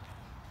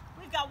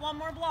 We've got one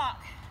more block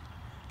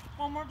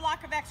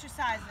of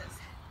exercises.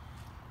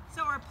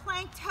 So our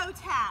plank toe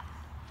tap,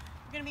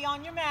 you're gonna be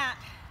on your mat.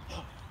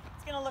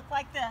 It's gonna look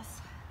like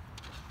this.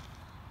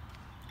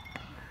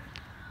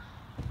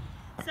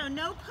 So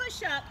no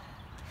push up,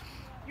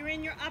 you're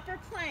in your upper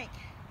plank.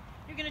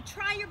 You're gonna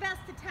try your best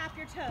to tap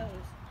your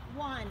toes.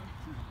 1,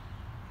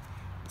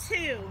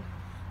 2,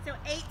 so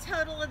 8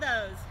 total of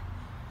those.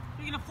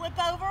 You're gonna flip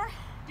over,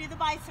 do the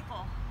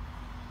bicycle.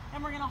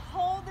 And we're gonna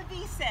hold the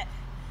V-sit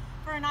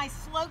for a nice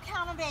slow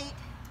count of 8.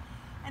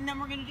 And then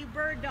we're gonna do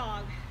bird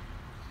dog,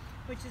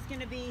 which is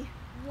gonna be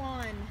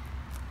 1,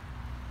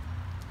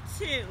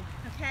 2,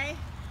 okay?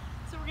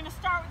 So we're gonna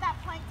start with that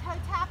plank toe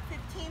tap,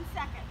 15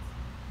 seconds.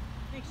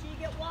 Make sure you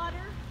get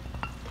water,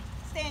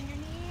 stay on your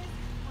knees,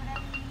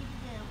 whatever you need to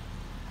do.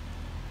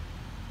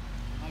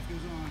 Life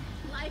goes on.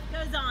 Life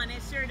goes on,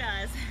 it sure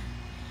does.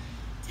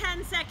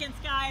 10 seconds,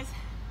 guys.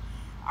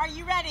 Are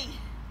you ready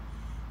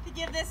to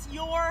give this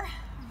your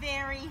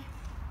very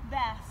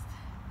best?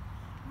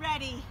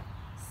 Ready,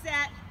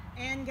 set,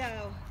 and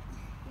go.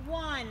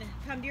 1,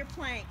 come to your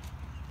plank.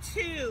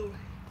 2,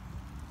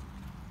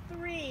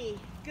 3,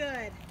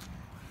 good.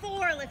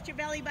 4, lift your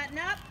belly button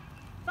up.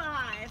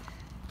 5,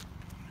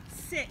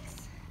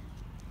 6,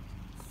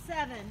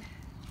 7,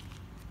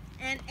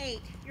 and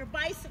 8. Your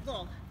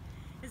bicycle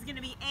is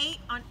gonna be 8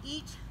 on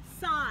each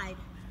side.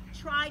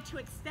 Try to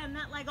extend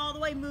that leg all the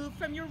way. Move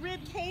from your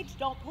rib cage.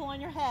 Don't pull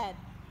on your head.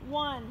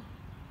 1,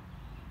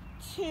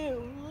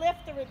 2,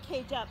 lift the rib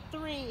cage up.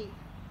 3,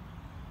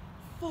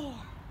 4,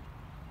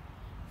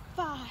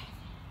 5,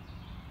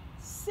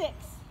 6,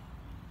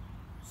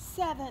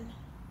 7,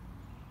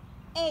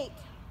 8.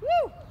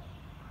 Woo!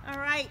 All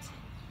right,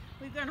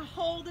 we're gonna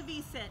hold a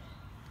V-sit.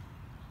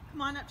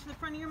 Come on up to the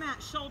front of your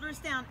mat, shoulders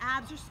down,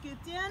 abs are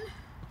scooped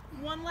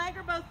in. One leg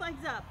or both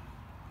legs up.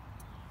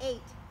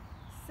 8,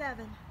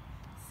 7,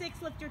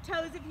 6, lift your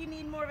toes if you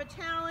need more of a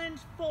challenge.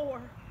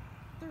 4,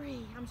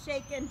 3, I'm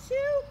shaking.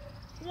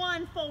 2,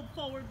 1, fold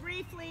forward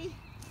briefly.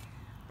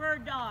 Bird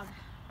dog.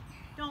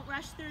 Don't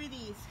rush through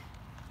these.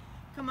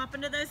 Come up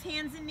into those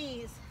hands and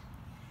knees.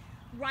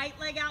 Right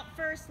leg out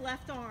first,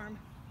 left arm.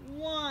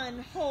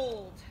 1,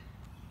 hold.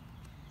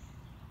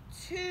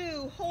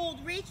 2,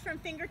 hold, reach from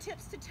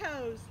fingertips to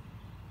toes.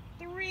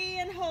 3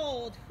 and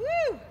hold.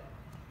 Woo!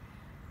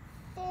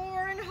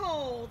 4 and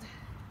hold.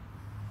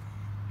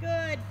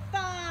 Good.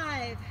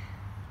 5,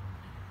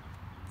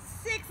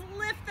 6,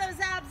 lift those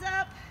abs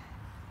up.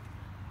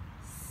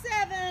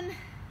 7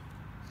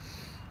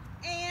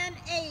 and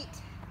 8.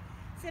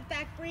 Sit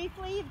back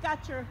briefly. You've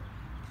got your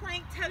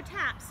plank toe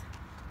taps.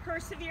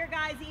 Persevere,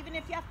 guys, even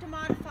if you have to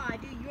modify.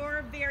 Do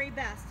your very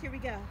best. Here we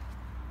go.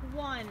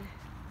 1,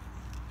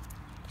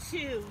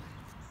 2,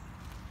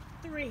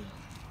 3,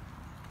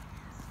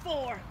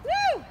 4.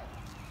 Woo!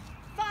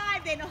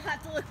 5. They don't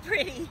have to look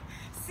pretty.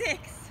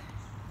 6,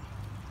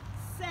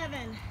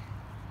 7,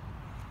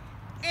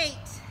 8,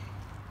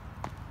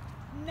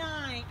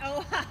 9.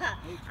 Oh,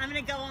 I'm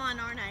gonna go on,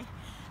 aren't I?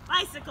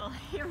 Bicycle.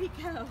 Here we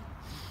go.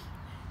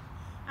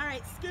 All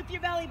right, scoop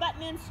your belly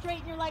button in,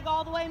 straighten your leg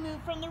all the way,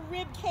 move from the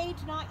rib cage,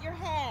 not your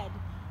head.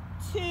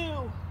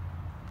 2,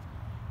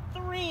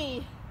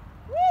 3,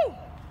 woo,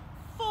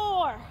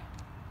 4,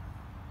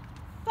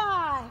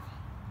 5,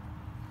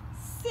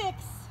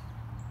 6,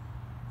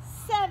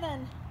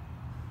 7,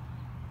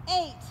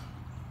 8.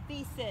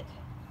 V-sit.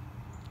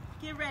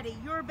 Get ready,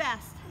 your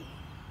best.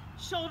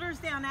 Shoulders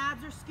down,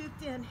 abs are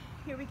scooped in.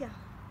 Here we go.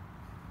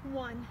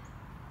 1,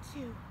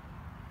 2,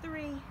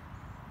 3,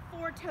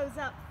 4, toes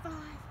up. 5,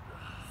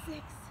 6,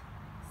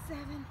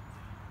 7,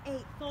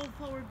 8. Fold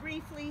forward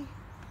briefly.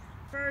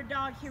 Bird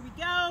dog, here we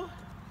go.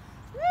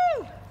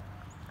 Woo!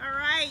 All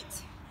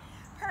right.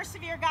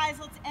 Persevere, guys.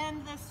 Let's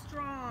end this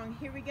strong.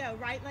 Here we go.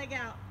 Right leg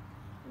out.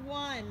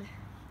 1.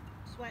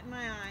 Sweat in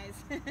my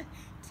eyes.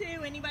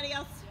 2. Anybody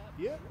else?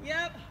 Yep.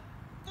 Yep.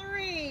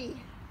 3.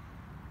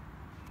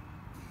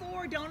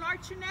 4. Don't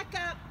arch your neck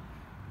up.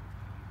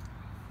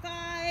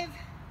 5.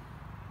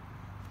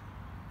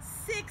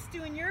 6.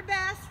 Doing your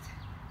best.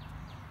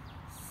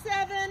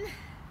 7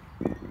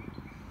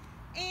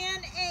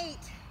 and 8.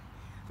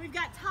 We've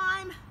got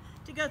time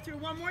to go through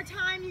one more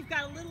time. You've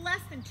got a little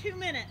less than 2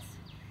 minutes.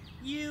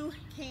 You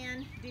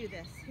can do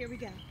this. Here we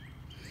go.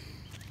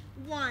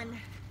 1,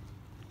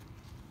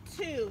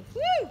 2,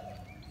 woo!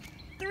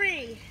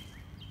 3,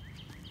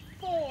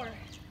 4,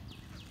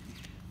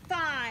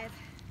 5,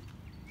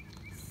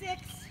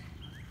 6,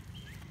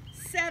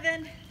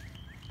 7,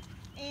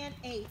 and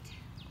 8.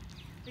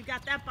 We've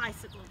got that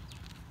bicycle.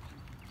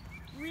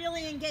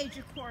 Really engage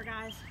your core,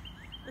 guys.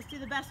 Let's do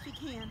the best we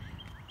can.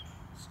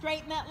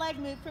 Straighten that leg,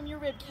 move from your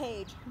rib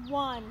cage.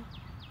 1,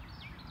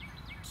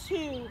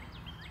 2,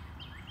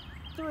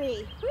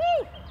 3,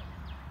 woo!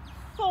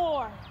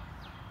 4,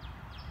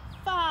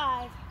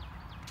 5,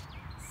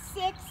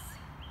 6,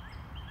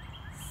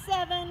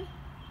 7,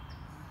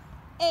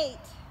 8.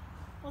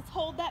 Let's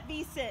hold that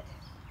V-sit.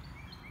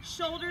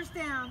 Shoulders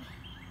down,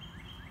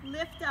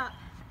 lift up,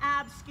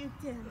 abs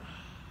scooped in.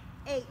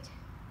 8,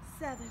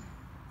 7,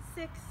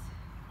 6,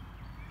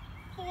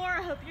 4,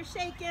 I hope you're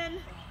shaking.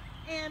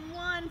 And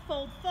 1,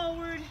 fold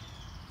forward.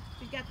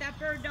 We've got that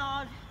bird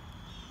dog.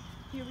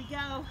 Here we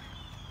go.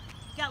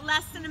 Got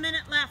less than a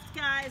minute left,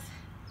 guys.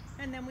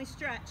 And then we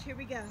stretch. Here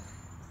we go.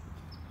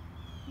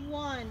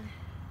 1,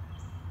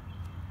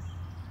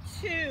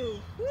 2,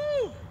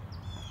 woo!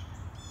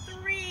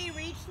 3,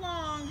 reach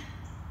long.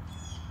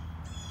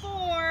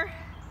 4,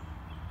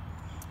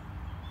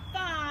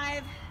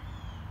 5,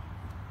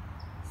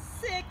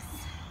 6,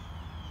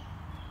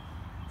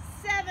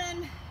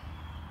 7,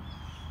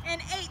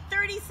 and 8.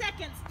 30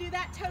 seconds. Do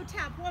that toe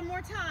tap one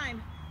more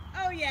time.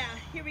 Oh yeah,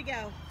 here we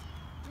go.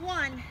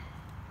 1,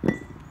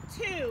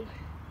 2,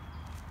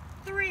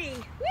 3,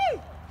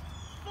 woo!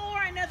 4,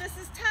 I know this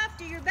is tough.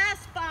 Do your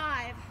best.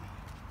 5,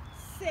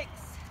 6,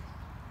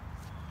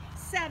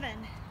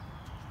 7,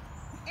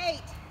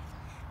 8.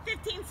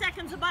 15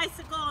 seconds of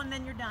bicycle and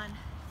then you're done.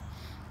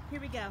 Here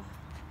we go.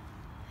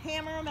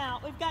 Hammer them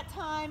out. We've got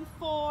time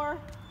for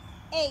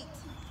 8,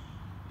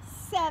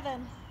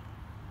 7,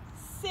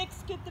 6,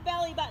 scoop the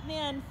belly button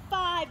in.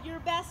 5, your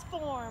best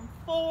form.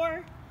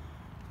 4,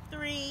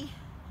 3,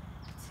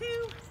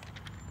 2,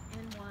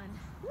 and 1.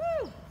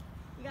 Woo!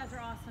 You guys are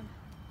awesome.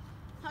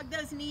 Hug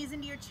those knees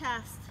into your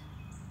chest.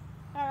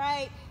 All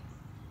right.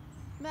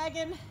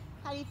 Megan,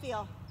 how do you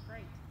feel?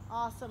 Great.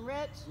 Awesome.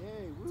 Rich?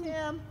 Yay, woo.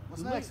 Tim?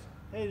 What's next?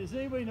 Hey, does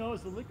anybody know,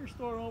 is the liquor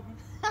store open?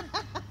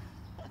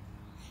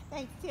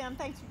 Thanks, Tim.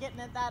 Thanks for getting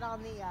that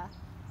on the...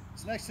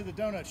 It's next to the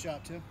donut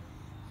shop, Tim.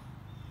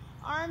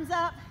 Arms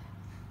up.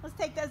 Let's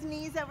take those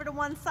knees over to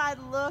one side,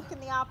 look in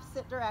the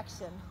opposite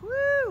direction.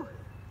 Woo!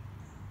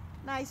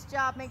 Nice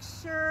job. Make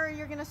sure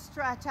you're gonna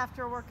stretch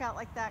after a workout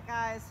like that,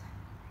 guys.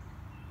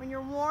 When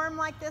you're warm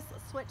like this,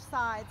 let's switch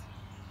sides.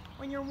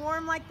 When you're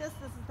warm like this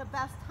is the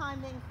best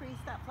time to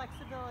increase that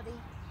flexibility.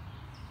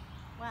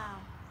 Wow,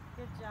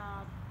 good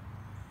job.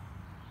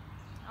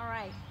 All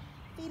right,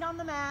 feet on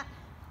the mat.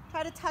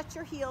 Try to touch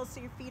your heels so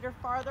your feet are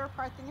farther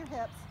apart than your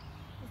hips.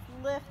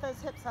 Just lift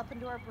those hips up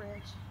into our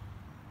bridge.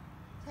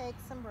 Take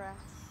some breaths.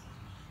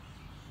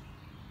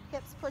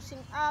 Hips pushing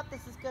up.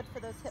 This is good for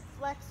those hip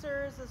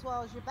flexors as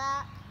well as your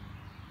back.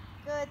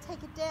 Good,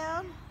 take it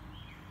down.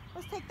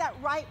 Let's take that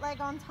right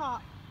leg on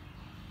top.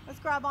 Let's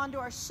grab onto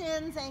our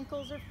shins,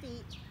 ankles, or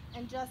feet,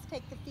 and just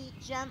take the feet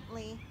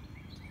gently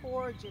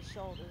towards your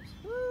shoulders.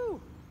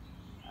 Woo!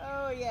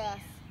 Oh yes.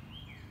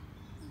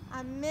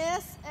 I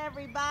miss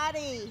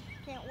everybody.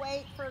 Can't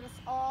wait for us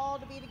all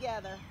to be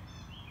together.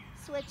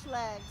 Switch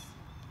legs.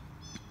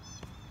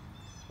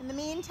 In the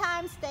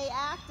meantime, stay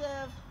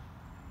active.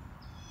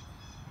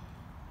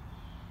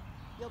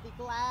 You'll be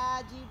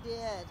glad you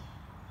did.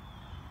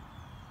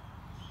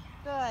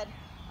 Good.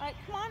 All right,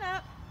 come on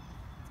up.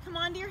 Let's come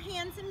onto your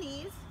hands and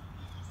knees.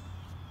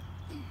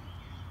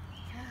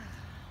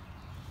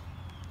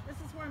 This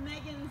is where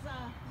Megan's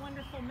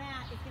wonderful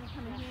mat is going to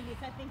come in handy,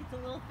 because I think it's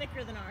a little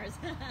thicker than ours.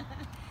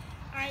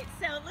 All right,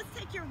 so let's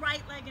take your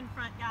right leg in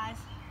front, guys.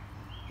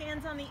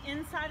 Hands on the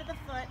inside of the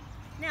foot.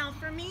 Now,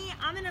 for me,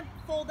 I'm going to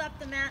fold up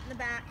the mat in the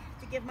back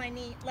to give my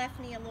left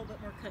knee a little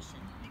bit more cushion.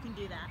 You can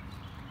do that.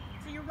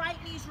 So your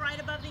right knee's right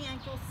above the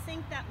ankle.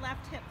 Sink that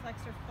left hip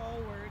flexor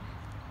forward.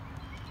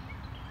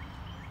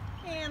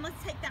 And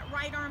let's take that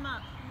right arm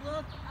up.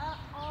 Look up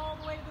all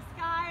the way to the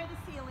sky or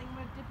the ceiling,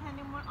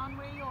 depending on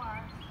where you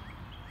are.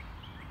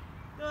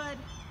 Good.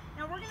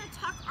 Now we're going to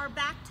tuck our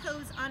back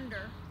toes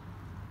under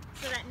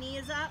so that knee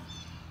is up.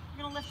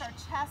 We're going to lift our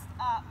chest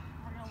up.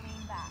 We're going to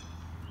lean back.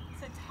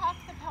 So tuck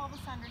the pelvis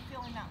under,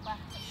 feeling that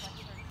left hip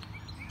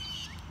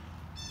flexor.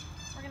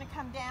 We're going to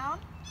come down.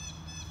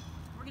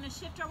 We're going to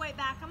shift our weight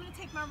back. I'm going to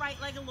take my right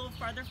leg a little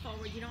farther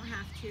forward. You don't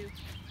have to.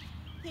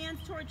 Hands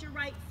towards your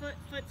right foot.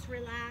 Foot's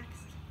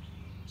relaxed.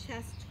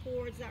 Chest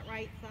towards that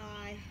right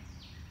thigh.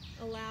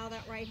 Allow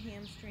that right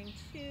hamstring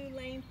to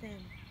lengthen.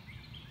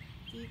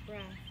 Deep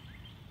breath.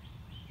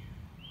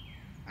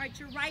 All right,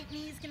 your right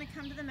knee is going to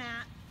come to the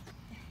mat.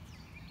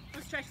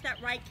 Let's stretch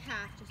that right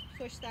calf. Just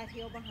push that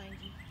heel behind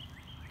you.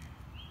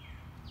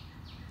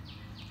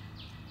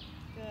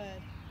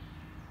 Good.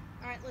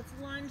 All right, let's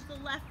lunge the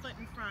left foot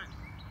in front.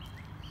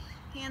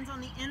 Hands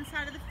on the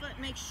inside of the foot.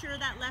 Make sure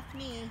that left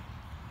knee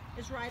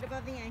is right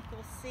above the ankle,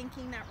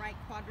 sinking that right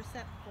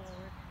quadricep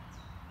forward.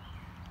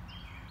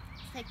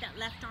 Take that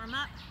left arm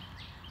up,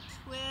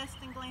 twist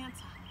and glance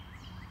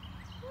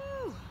up.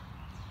 Woo!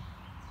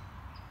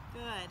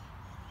 Good.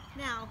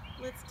 Now,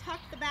 let's tuck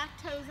the back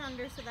toes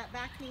under so that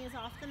back knee is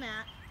off the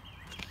mat.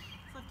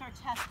 Let's lift our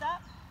chest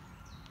up,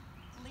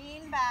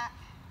 lean back,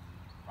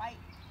 right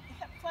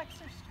hip flexor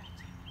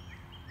stretching.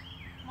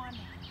 Come on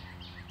down.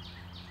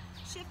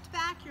 Shift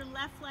back, your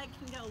left leg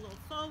can go a little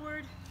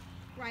forward,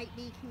 right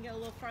knee can go a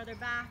little farther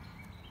back.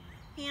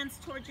 Hands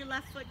towards your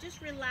left foot, just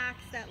relax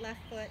that left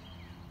foot.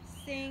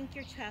 Sink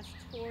your chest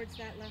towards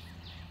that left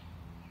foot.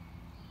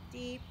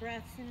 Deep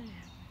breaths in and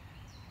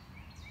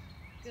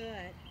out.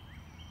 Good.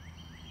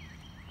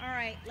 All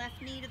right, left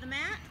knee to the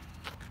mat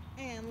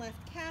and left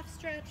calf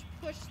stretch.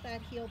 Push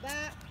that heel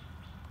back.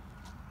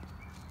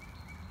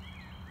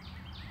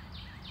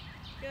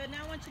 Good,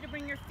 now I want you to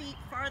bring your feet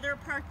farther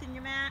apart than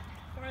your mat,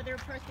 farther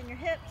apart than your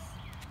hips.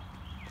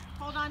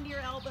 Hold on to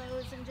your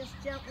elbows and just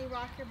gently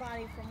rock your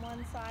body from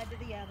one side to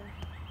the other.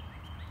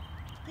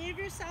 Give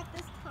yourself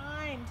this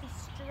time to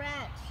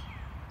stretch.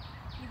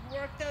 You've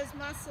worked those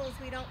muscles.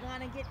 We don't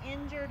want to get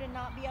injured and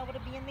not be able to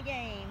be in the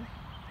game.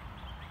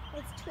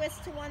 Let's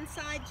twist to one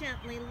side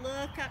gently.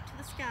 Look up to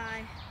the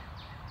sky.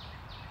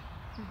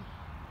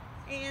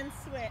 And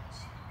switch.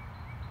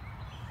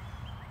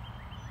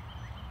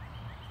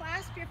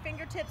 Clasp your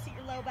fingertips at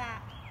your low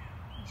back.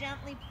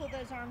 Gently pull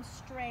those arms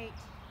straight.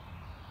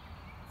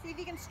 See if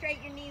you can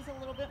straighten your knees a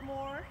little bit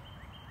more,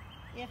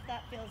 if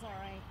that feels all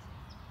right.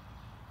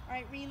 All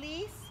right,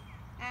 release.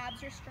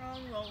 Abs are strong,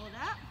 roll it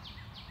up.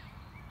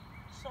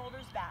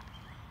 Shoulders back.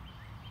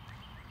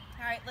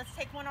 All right, let's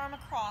take one arm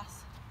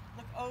across.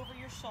 Look over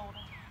your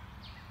shoulder.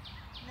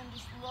 And then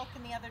just look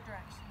in the other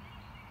direction.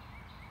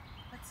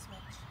 Let's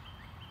switch.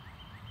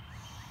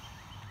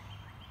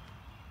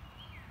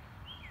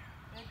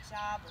 Good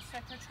job. Let's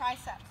stretch your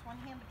triceps. One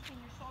hand between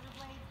your shoulder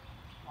blades.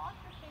 Walk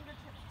your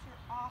fingertips to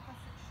your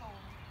opposite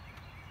shoulder.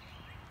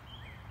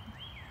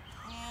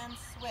 And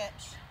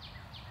switch.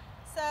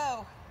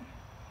 So,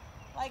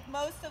 like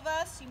most of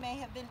us, you may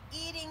have been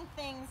eating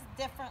things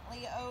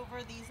differently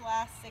over these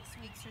last 6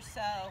 weeks or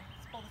so.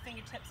 Let's pull the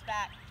fingertips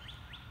back.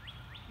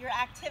 Your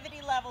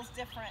activity level's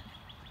different.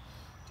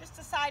 Just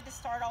decide to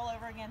start all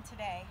over again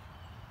today.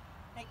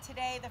 Make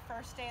today the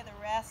first day of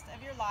the rest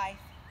of your life.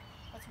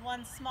 What's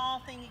one small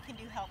thing you can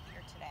do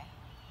healthier today?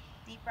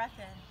 Deep breath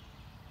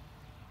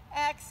in.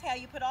 Exhale,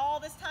 you put all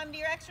this time to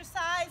your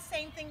exercise.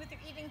 Same thing with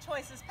your eating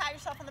choices. Pat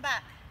yourself on the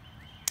back.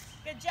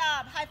 Good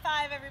job. High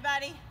five,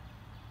 everybody.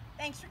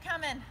 Thanks for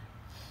coming.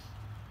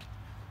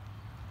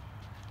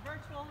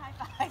 Virtual high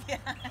five. Yeah.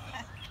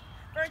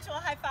 Virtual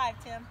high five,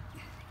 Tim.